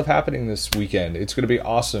a lot of stuff happening this weekend. It's going to be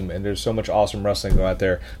awesome, and there's so much awesome wrestling going out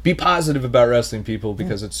there. Be positive about wrestling, people,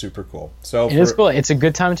 because it's super cool. So it is cool. It's a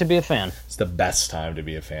good time to be a fan. It's the best time to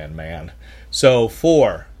be a fan, man. So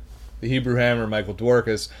for the Hebrew Hammer, Michael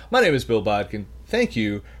Dworkis, my name is Bill Bodkin. Thank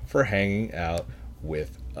you for hanging out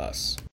with us.